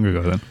 Oh, not long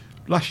ago then.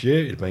 Last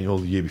year, it'd been all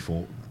the year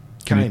before.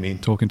 Came in.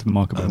 Talking to the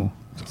mic a bit more.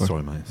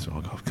 Sorry, mate. So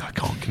I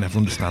can never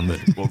understand that.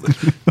 Well,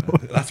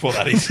 that's what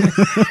that is.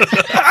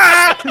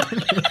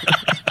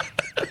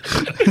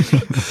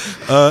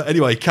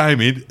 Anyway, he came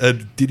in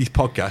and did his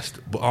podcast,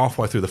 but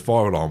halfway through the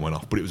fire alarm went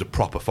off, but it was a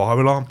proper fire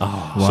alarm.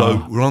 Oh, wow.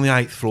 So we're on the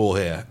 8th floor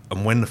here,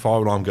 and when the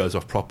fire alarm goes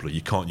off properly,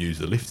 you can't use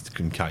the lift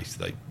in case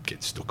they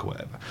get stuck or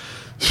whatever.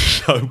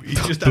 So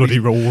he's just bloody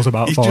rules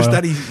about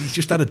fire. He's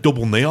just had a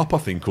double knee up, I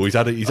think, or he's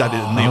had a knee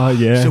up.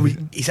 Yeah. So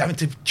he's having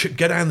to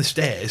go down the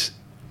stairs,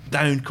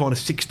 down kind of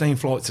 16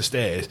 flights of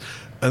stairs,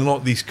 and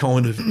like these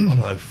kind of, I don't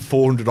know,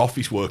 400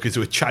 office workers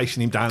who are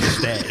chasing him down the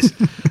stairs.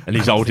 And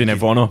he's holding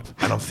everyone up.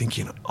 And I'm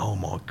thinking, oh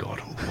my God,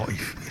 what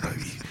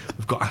if,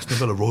 we've got Aston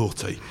Villa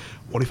royalty.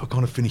 What if I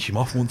kind of finish him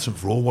off once and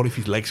for all? What if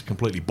his legs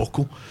completely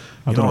buckle?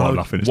 I don't know what I'm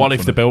laughing. What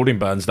if the building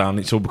burns down?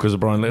 It's all because of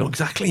Brian Little. Well,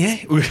 exactly, yeah.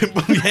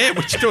 Yeah,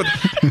 which done.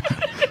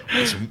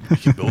 Listen, you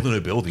can build a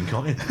new building,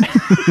 can't you?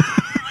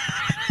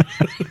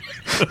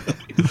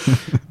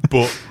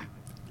 But,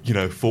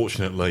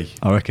 fortunately...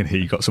 I reckon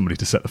he got somebody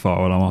to set the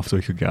fire alarm off so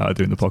he could get out of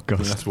doing the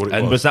podcast. That's what it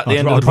and was. that the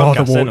end I'd of the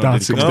rather podcast? walk down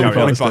 16 No, we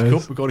got him stairs. back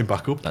up. We got him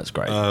back up. That's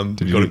great.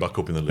 We got him back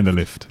up in the lift. In the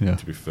lift, yeah.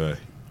 To be fair.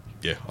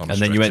 Yeah, and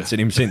then you ain't seen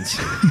him since.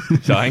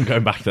 So I ain't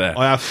going back there.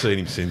 I have seen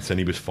him since, and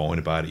he was fine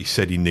about it. He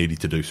said he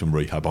needed to do some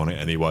rehab on it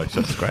anyway.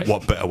 So that's great.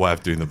 What better way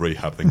of doing the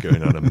rehab than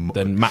going on a...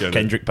 Than Matt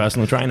Kendrick,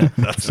 personal trainer.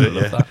 That's it,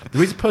 yeah. That.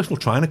 There is a personal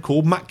trainer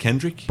called Matt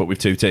Kendrick. But with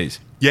 2 T's.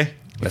 Yeah.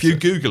 If you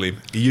Google him,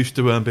 he used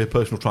to be a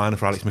personal trainer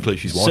for Alex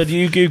McLeish's wife. So do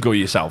you Google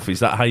yourself?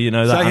 Is that how you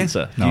know that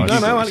answer? No,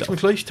 Alex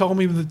McLeish told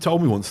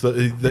me once that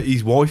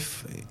his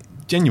wife,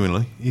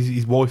 genuinely,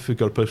 his wife had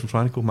got a personal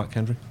trainer called Matt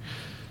Kendrick.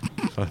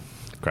 So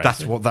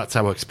that's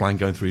how I explain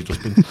going through his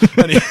dustbin.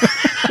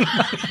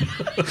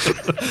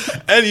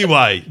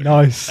 Anyway.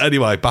 Nice.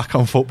 Anyway, back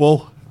on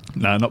football.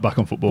 No, not back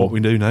on football. What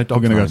we do now, we're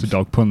going to go to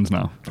dog puns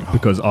now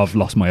because I've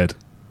lost my head.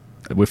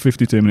 We're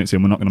 52 minutes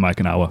in. We're not going to make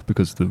an hour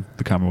because the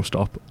camera will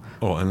stop.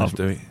 Oh, and let's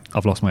do it.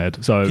 I've lost my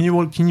head. So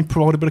can you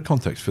provide a bit of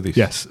context for this?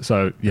 Yes.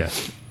 So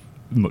yes,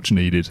 much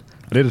needed.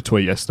 I did a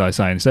tweet yesterday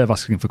saying instead of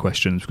asking for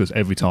questions, because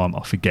every time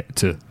I forget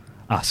to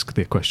ask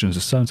the questions,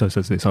 as so-and-so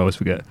says this, I always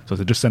forget. So I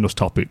said, just send us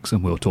topics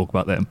and we'll talk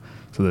about them.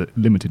 So the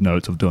limited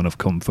notes I've done have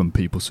come from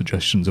people's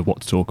suggestions of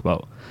what to talk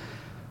about.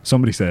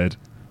 Somebody said,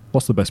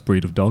 what's the best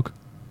breed of dog?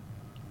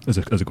 As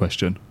a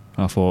question.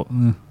 And I thought,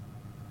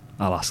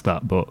 I'll ask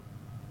that, but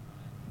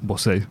we'll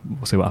see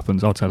what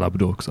happens. I'll say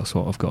Labrador because that's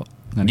what I've got.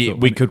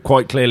 We could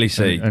quite clearly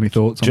see. Any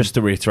thoughts? Just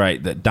to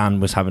reiterate that Dan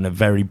was having a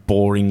very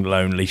boring,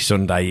 lonely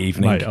Sunday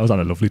evening. Mate, I was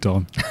having a lovely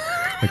time.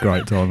 A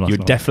great time last You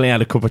night. definitely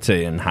had a cup of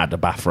tea and had a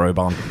bathrobe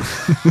on.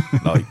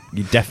 Like,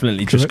 you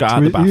definitely just got out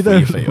of the bath Were you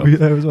with your feet up. Were you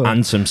there as well?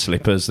 And some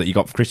slippers that you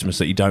got for Christmas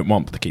that you don't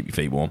want, but they keep your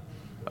feet warm.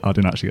 I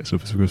didn't actually get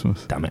slippers for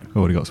Christmas. Damn it. I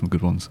already got some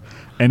good ones.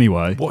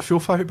 Anyway. What's your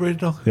favourite breed of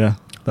dog? Yeah.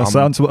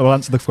 We'll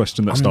answer the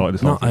question that started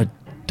this. I'm not a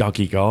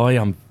doggy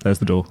guy. There's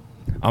the door.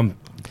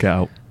 Get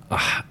out.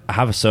 I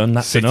have a son.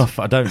 That's enough.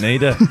 I don't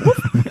need it.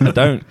 I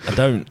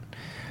don't.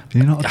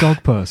 You're not a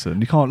dog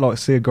person. You can't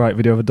see a great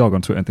video of a dog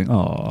on Twitter and think,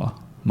 "Oh,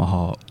 my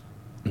heart."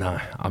 No,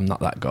 I'm not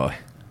that guy.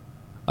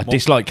 I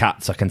dislike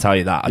cats. I can tell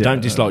you that. I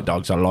don't dislike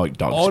dogs. I like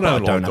dogs. I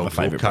don't like have a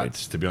favourite breed.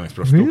 cats, to be honest,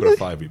 but I've still got a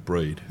favourite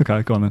breed.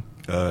 Okay, go on then.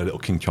 Little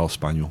King Charles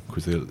Spaniel,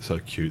 because they're so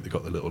cute. They've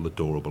got the little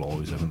adorable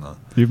eyes, haven't they?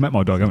 You've met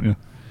my dog, haven't you?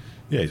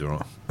 Yeah, he's all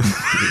right.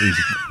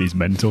 he's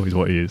mental. He's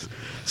what he is.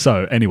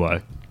 So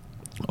anyway,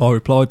 I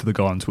replied to the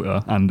guy on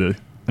Twitter, Andy,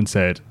 and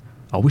said,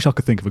 I wish I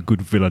could think of a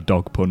good Villa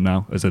dog pun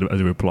now as a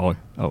reply.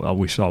 I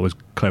wish I was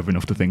clever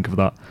enough to think of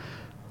that.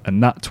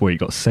 And that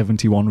tweet got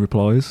 71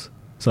 replies.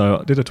 So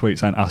I did a tweet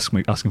saying,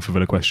 asking for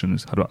Villa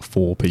questions. Had about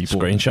 4 people.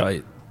 Screenshot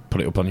it,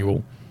 put it up on your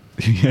wall.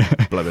 Yeah.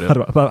 Blow it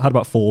up. Had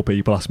about 4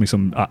 people ask me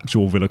some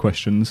actual Villa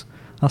questions.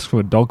 Ask for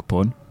a dog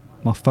pun.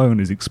 My phone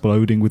is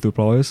exploding with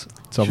replies.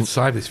 So you should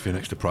save this for your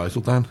next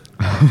appraisal, Dan.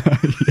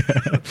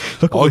 Yeah.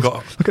 Look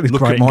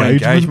at my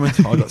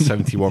engagement. I got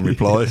 71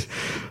 replies.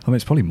 I mean,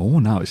 it's probably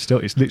more now. It's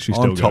literally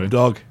still top going.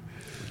 Dog.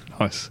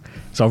 Nice.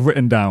 So I've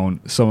written down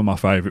some of my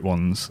favourite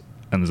ones,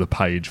 and there's a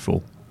page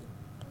full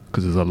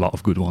because there's a lot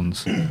of good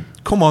ones.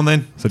 Come on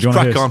then. So do you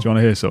want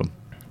to hear some?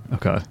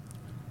 Okay.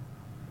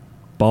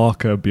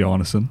 Barker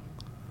Bjarnason.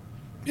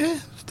 Yeah,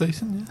 it's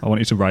decent. Yeah. I want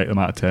you to rate them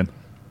out of 10.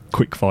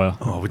 Quick fire.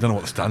 Oh, we don't know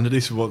what the standard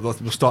is. We'll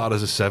start out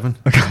as a 7.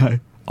 Okay.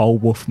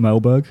 Old Wolf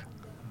Melberg.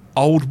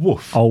 Old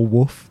Wolf. Old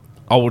Wolf.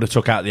 I would have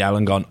took out the L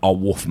and gone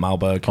Wolf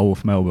Malberg.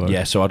 Wolf Melberg.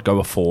 Yeah, so I'd go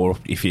a 4.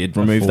 If you'd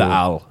remove the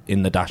L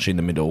in the dash in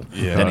the middle,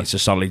 then it's a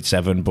solid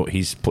 7, but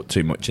he's put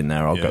too much in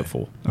there. I'll go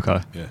 4.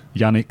 Okay. Yeah.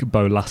 Yannick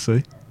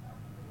Bolassi.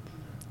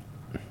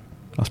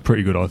 That's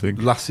pretty good, I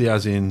think. Lassie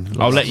as in...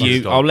 I'll let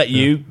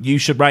you... You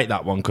should rate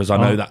that one, because I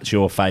know that's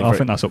your favourite. I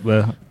think that's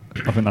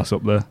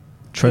up there.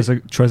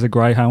 Trezor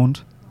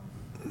Greyhound.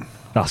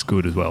 That's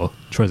good as well.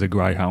 Trezor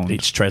Greyhound.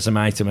 It's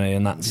Tresemme to me,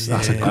 and that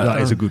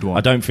is a good one.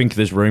 I don't think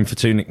there's room for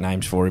 2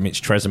 nicknames for him.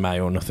 It's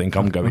Tresemme or nothing.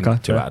 I'm going 2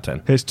 out of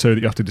 10. Here's 2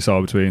 that you have to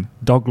decide between: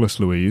 Dogless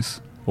Louise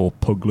or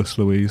Pugless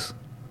Louise.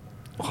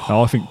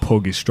 Now, I think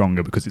Pug is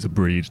stronger because it's a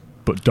breed,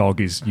 but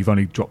Dog is, you've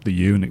only dropped the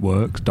U and it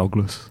works.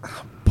 Dogless.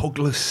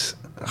 Pugless.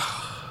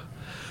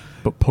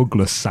 But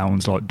Pugless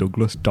sounds like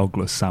Douglas.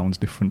 Douglas sounds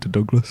different to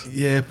Douglas.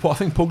 Yeah, I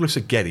think Pugless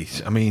would get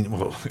it. I mean,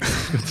 well,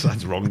 that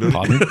sounds wrong,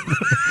 doesn't it?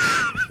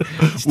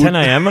 It's 10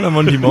 a.m. on a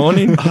Monday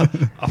morning. I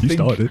think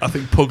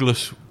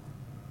Pugless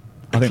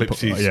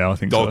eclipses I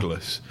think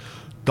Douglas. So.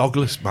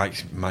 Douglas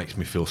makes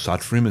me feel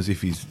sad for him, as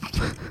if his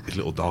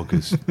little dog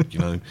has,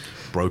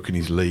 broken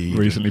his lead.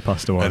 Recently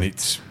passed away. And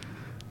it's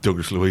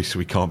Douglas Luiz, so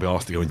we can't be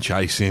asked to go and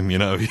chase him,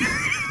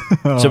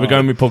 So we're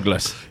going with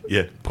Pugless.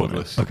 Yeah,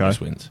 Pugless. Okay. Pugless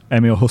wins.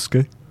 Emil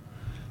Husky.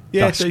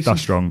 Yeah,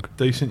 that's strong.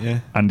 Decent, yeah.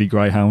 Andy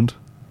Greyhound.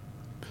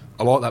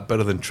 I like that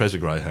better than Treasure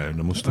Greyhound,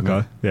 I must admit.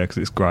 Okay, yeah, because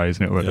it's grey,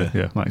 isn't it, already?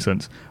 Yeah, makes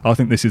sense. I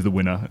think this is the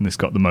winner, and this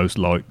got the most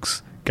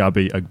likes.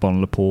 Gabby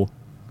Agbonlapore.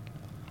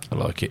 I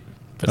like it.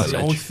 That's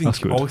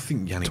good. I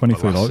think Yannick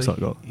 23 Bolasie likes that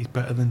got. He's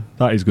better than...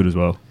 That is good as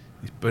well.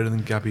 He's better than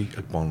Gabby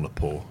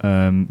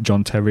Agbonlapore.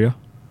 John Terrier.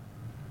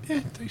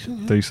 Yeah, decent.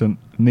 Yeah. Decent.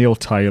 Neil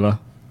Taylor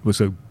was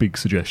a big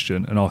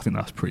suggestion, and I think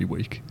that's pretty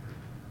weak.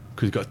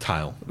 Because he's got a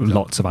tail.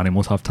 Lots of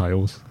animals have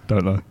tails,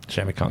 don't they?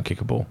 Shame he can't kick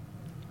a ball.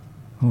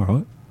 All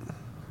right.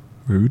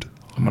 Rude.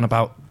 I'm on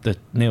about the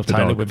Neil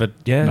Taylor dog. with a...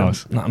 Yeah,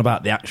 Nice. not on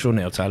about the actual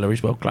Neil Taylor.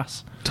 He's world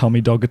class. Tommy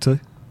Dougherty.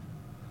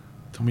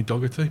 Tommy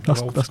Dougherty. That's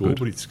school, good.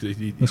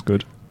 But That's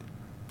good.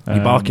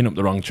 You're barking up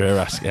the wrong tree,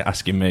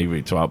 asking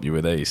me to help you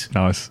with these.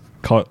 Nice.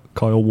 Kyle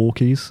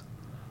Walkies.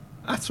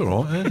 That's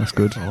all right. Yeah. That's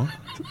good. All right.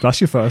 That's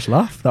your first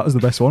laugh. That was the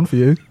best one for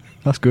you.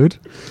 That's good.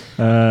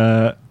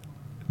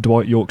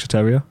 Dwight Yorkshire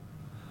Terrier.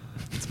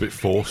 It's a bit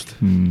forced.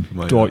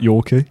 Dwight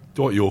Yorkie.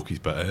 Dwight Yorkie's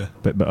better, yeah.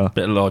 Bit better.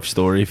 Bit of life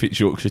story if it's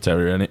Yorkshire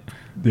Terrier, innit?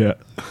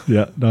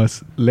 Yeah,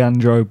 nice.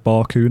 Leandro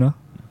Barcuna.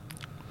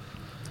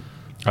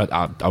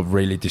 I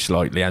really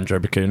dislike Leandro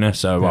Bacuna,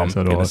 so I'm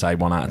so do going I. to say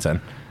 1 out of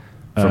 10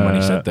 from when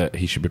he said that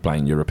he should be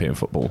playing European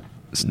football,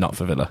 not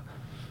for Villa.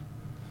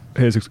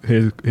 Here's a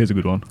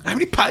good one. How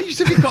many pages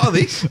have you got of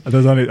this? I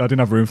didn't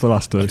have room for the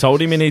last two. I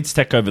told him he needs to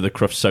take over the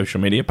Crufts social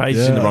media page.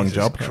 He's in the wrong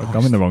job.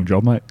 I'm in the wrong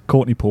job, mate.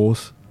 Courtney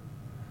Paws.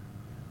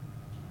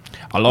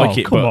 I like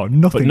it, but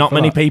not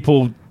many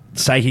people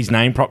say his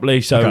name properly.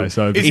 So, is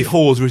it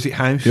Hawes or is it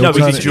House? No,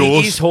 Alternate-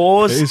 it is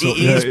Hawes. It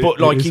is, but it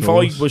like is if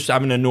Hawes. I was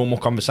having a normal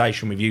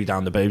conversation with you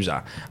down the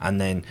boozer, and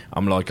then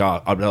I'm like,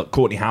 I'd be like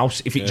Courtney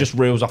House. If it just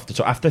reels off the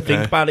top, I have to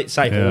think about it.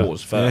 Say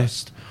Hawes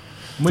first.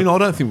 I mean, I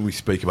don't think we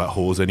speak about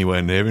Hawes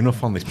anywhere near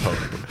enough on this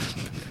program.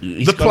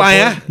 He's The got a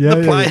player. point. Yeah,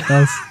 The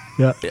player.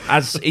 Yeah.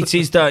 As it's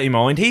his dirty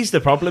mind. He's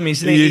the problem,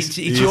 isn't it? He It's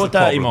is your the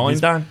dirty problem.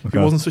 mind, Dan. He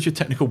wasn't such a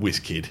technical whiz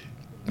kid.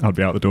 I'd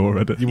be out the door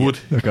already. You would?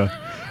 Okay.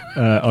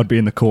 I'd be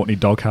in the Courtney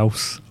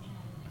Doghouse.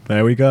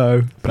 There we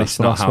go. But it's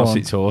not House,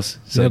 it's Horse.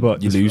 So Yeah,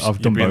 but you lose. I've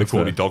You'd done be in the both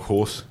Courtney there. Dog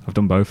Horse. I've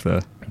done both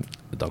there.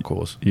 The dog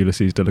horse.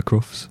 Ulysses de la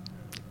Crufts.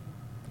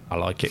 I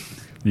like it.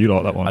 You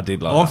like that one? I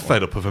did like I'm that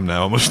fed up of him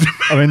now, I must admit.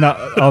 I mean, that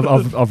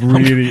I've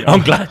really.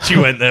 I'm glad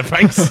you went there.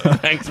 Thanks.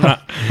 Thanks,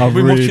 Matt. I've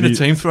We're watching a really.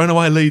 team throwing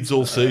away leads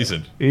all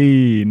season.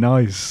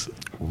 Nice.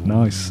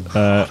 Nice.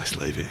 Let's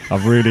leave it.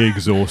 I've really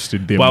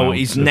exhausted the Well, amount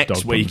it's of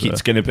next dog week. puns there.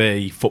 It's going to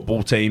be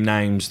football team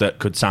names that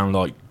could sound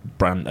like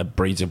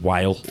breeds of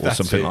whale or That's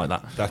something it. like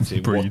that. That's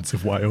it. breeds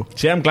of whale.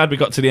 See, I'm glad we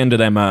got to the end of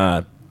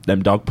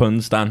them dog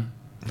puns, Dan.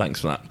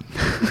 Thanks for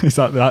that. Is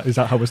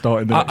that how we're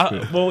starting the next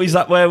bit? Well, is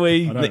that where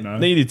we I don't know.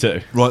 needed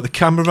to? Right, the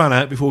camera ran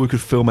out before we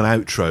could film an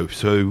outro,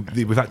 so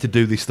we've had to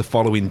do this the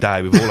following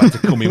day. We've all had to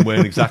come in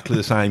wearing exactly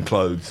the same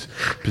clothes,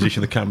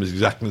 position the cameras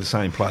exactly the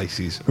same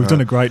places. We've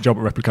done a great job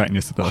at replicating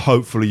this today.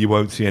 Hopefully you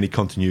won't see any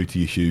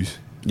continuity issues.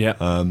 Yeah.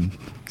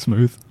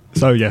 Smooth.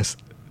 So yes,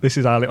 this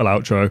is our little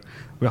outro.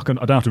 I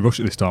don't have to rush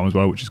it this time as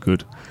well, which is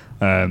good.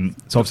 So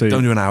obviously,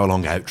 Don't do an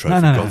hour-long outro, no,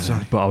 for no, God's no,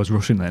 sake. but I was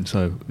rushing then,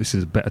 so this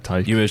is a better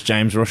take. You as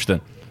James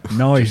Rushton.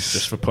 Nice.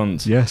 Just for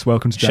puns. Yes,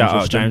 welcome to James Shout out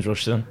Rushton, James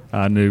Rushton.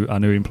 our new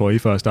employee,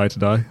 first day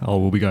today. I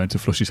will be going to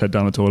flush his head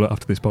down the toilet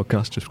after this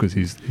podcast, just because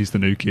he's the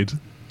new kid.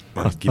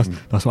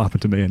 That's what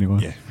happened to me anyway.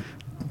 Yeah.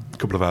 A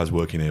couple of hours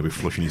working here with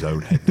flushing his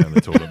own head down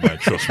the toilet, mate,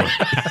 trust me.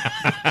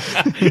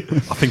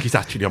 I think he's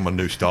actually on my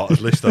new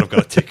starters list that I've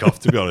got to tick off,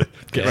 to be honest.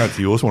 Get round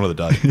to yours one of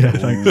the day. Yeah,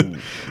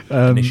 thanks.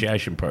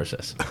 Initiation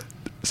process.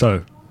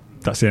 So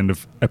that's the end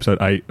of episode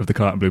 8 of the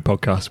Claret and Blue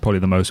podcast. Probably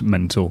the most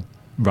mental,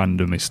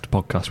 randomist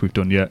podcast we've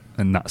done yet,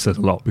 and that says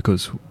a lot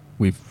because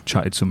we've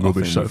chatted some I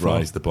rubbish think so we've far.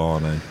 raised the bar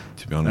now,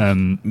 to be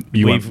honest.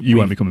 You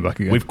won't be coming back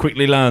again. We've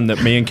quickly learned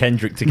that me and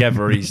Kendrick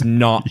together is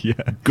not Yeah.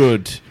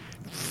 good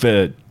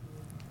for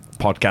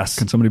podcasts.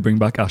 Can somebody bring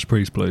back Ash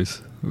Priest,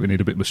 please? We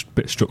need a bit of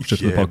structure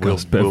to the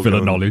podcast, bit of go Villa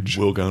and- knowledge.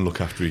 We'll go and look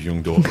after his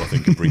young daughter, I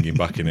think, and bring him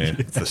back in here.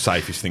 It's the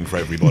safest thing for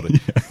everybody.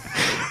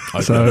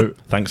 So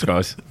Thanks,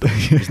 guys.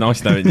 It's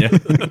nice knowing you.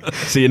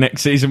 See you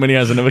next season when he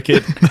has another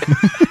kid.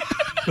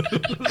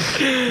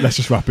 let's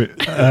just wrap it.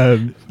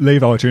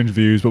 Leave iTunes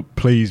reviews, but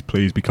please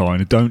be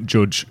kind. Don't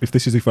judge. If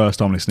this is your first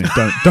time listening,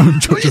 don't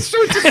judge us.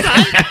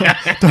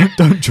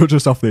 don't judge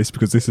us off this,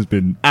 because this has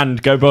been.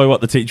 And go by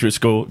what the teacher at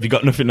school. If you've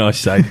got nothing nice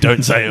to say,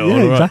 don't say it all. Yeah, all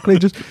right? exactly.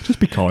 Just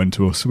be kind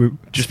to us.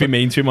 Just be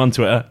mean to him on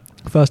Twitter.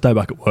 First day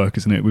back at work,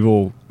 isn't it? We've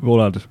all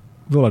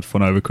had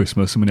fun over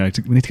Christmas, and we need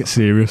to get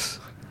serious.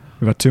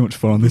 We've had too much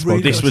fun on this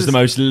podcast. This was the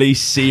most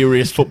least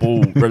serious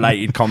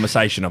football-related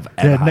conversation I've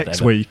ever had.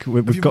 Next week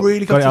we've Have you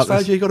really got to the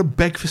stage where you've got to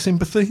beg for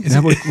sympathy?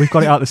 We've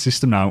got it out of the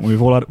system now, and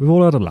we've all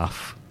had a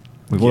laugh.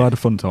 We've all had a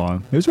fun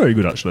time. It was very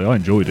good, actually. I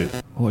enjoyed it.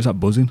 What is that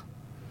buzzing?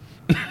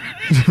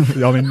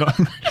 I mean,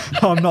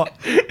 I'm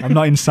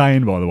not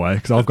insane, by the way,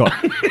 because I've got.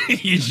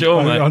 You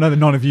sure, mate? I know that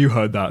none of you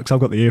heard that because I've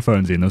got the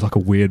earphones in. There was like a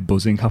weird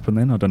buzzing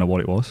happening. I don't know what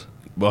it was.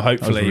 Well,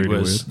 hopefully really it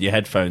was weird. your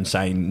headphones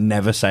saying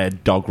never say a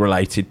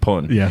dog-related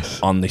pun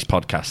on this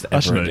podcast ever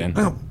Actually, again.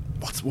 Oh,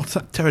 what's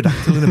that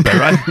pterodactyl in a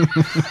beret?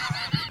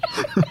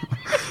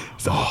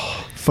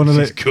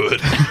 Funnily, It's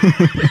good.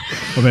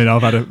 I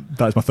mean,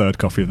 that's my third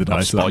coffee of the day,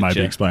 I've so that spiked maybe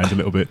you. explains a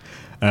little bit.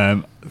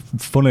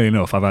 Funnily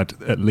enough, I've had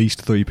at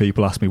least 3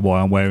 people ask me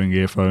why I'm wearing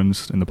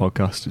earphones in the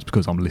podcast. It's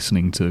because I'm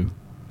listening to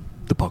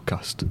the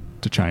podcast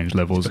to change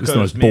levels. It's the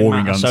most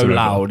boring answer so ever.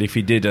 loud. If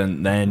he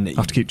didn't, then I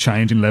have to keep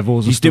changing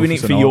levels. he's and stuff. doing it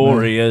It's for an your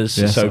nightmare. ears.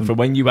 Yeah, so for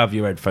when you have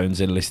your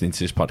headphones in, listening to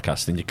this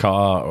podcast in your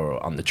car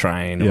or on the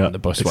train or on the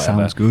bus, it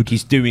whatever. sounds good.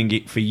 He's doing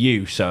it for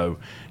you, so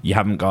you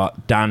haven't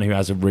got Dan, who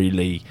has a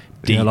really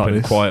deep like and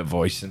this. quiet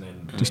voice, and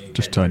then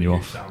Just turn you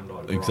off. sound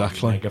like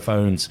Exactly.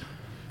 megaphones.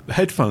 The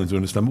headphones, I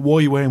understand, but why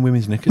are you wearing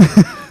women's knickers?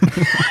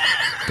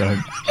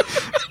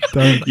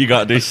 Don't. You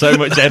got to do so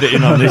much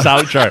editing on this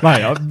outro.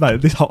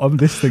 Mate,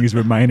 this thing is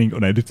remaining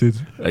unedited.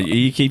 Are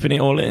you keeping it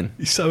all in?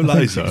 He's so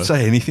lazy. so.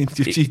 Say anything.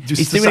 Just He's to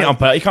doing say- it on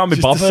purpose. He can't be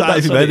just to bothered. save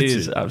That's him what it editing.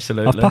 is. I've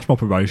Absolutely. passed my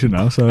probation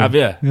now, so Have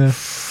you? Yeah.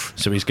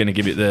 So he's going to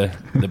give it the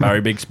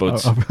Barry Big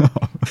Spuds.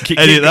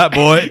 Edit that,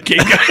 boy. Keep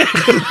going.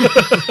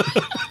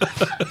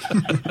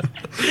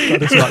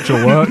 This is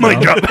actual work. My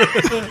now. God.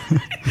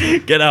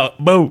 Get out.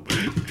 Boom.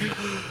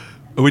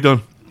 Are we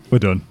done? We're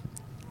done.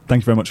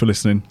 Thank you very much for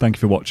listening. Thank you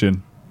for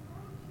watching.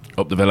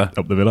 Up the villa.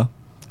 Up the Villa.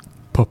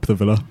 Pup the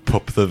Villa.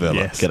 Pup the Villa.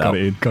 Yes, Get out.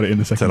 Got it in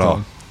the second Ta-da.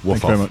 time. Woof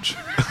Thank you very off. much.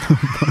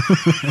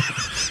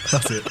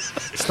 That's it.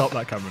 Stop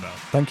that camera now.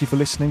 Thank you for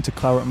listening to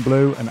Claret and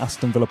Blue and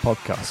Aston Villa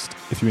podcast.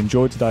 If you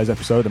enjoyed today's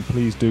episode, then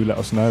please do let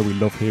us know. We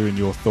love hearing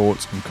your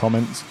thoughts and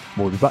comments.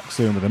 We'll be back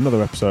soon with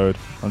another episode.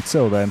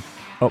 Until then,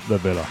 up the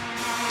Villa.